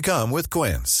vacations to come with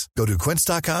Quince. Go to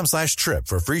quince.com/trip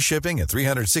for free shipping and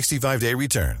 365-day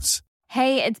returns.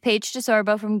 Hey, it's Paige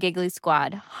DeSorbo from Giggly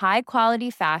Squad. High quality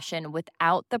fashion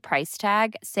without the price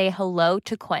tag. Say hello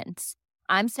to Quince.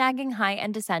 I'm snagging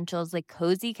high-end essentials like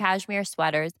cozy cashmere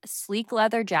sweaters, sleek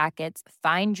leather jackets,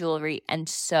 fine jewelry, and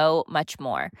so much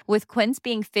more. With Quince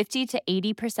being 50 to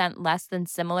 80% less than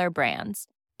similar brands.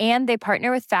 And they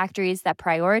partner with factories that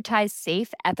prioritize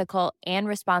safe, ethical, and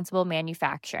responsible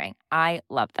manufacturing. I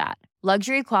love that.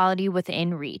 Luxury quality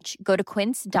within reach. Go to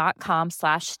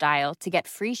quince.com/style to get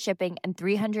free shipping and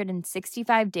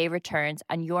 365-day returns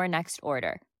on your next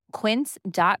order.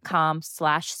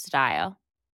 Quince.com/style.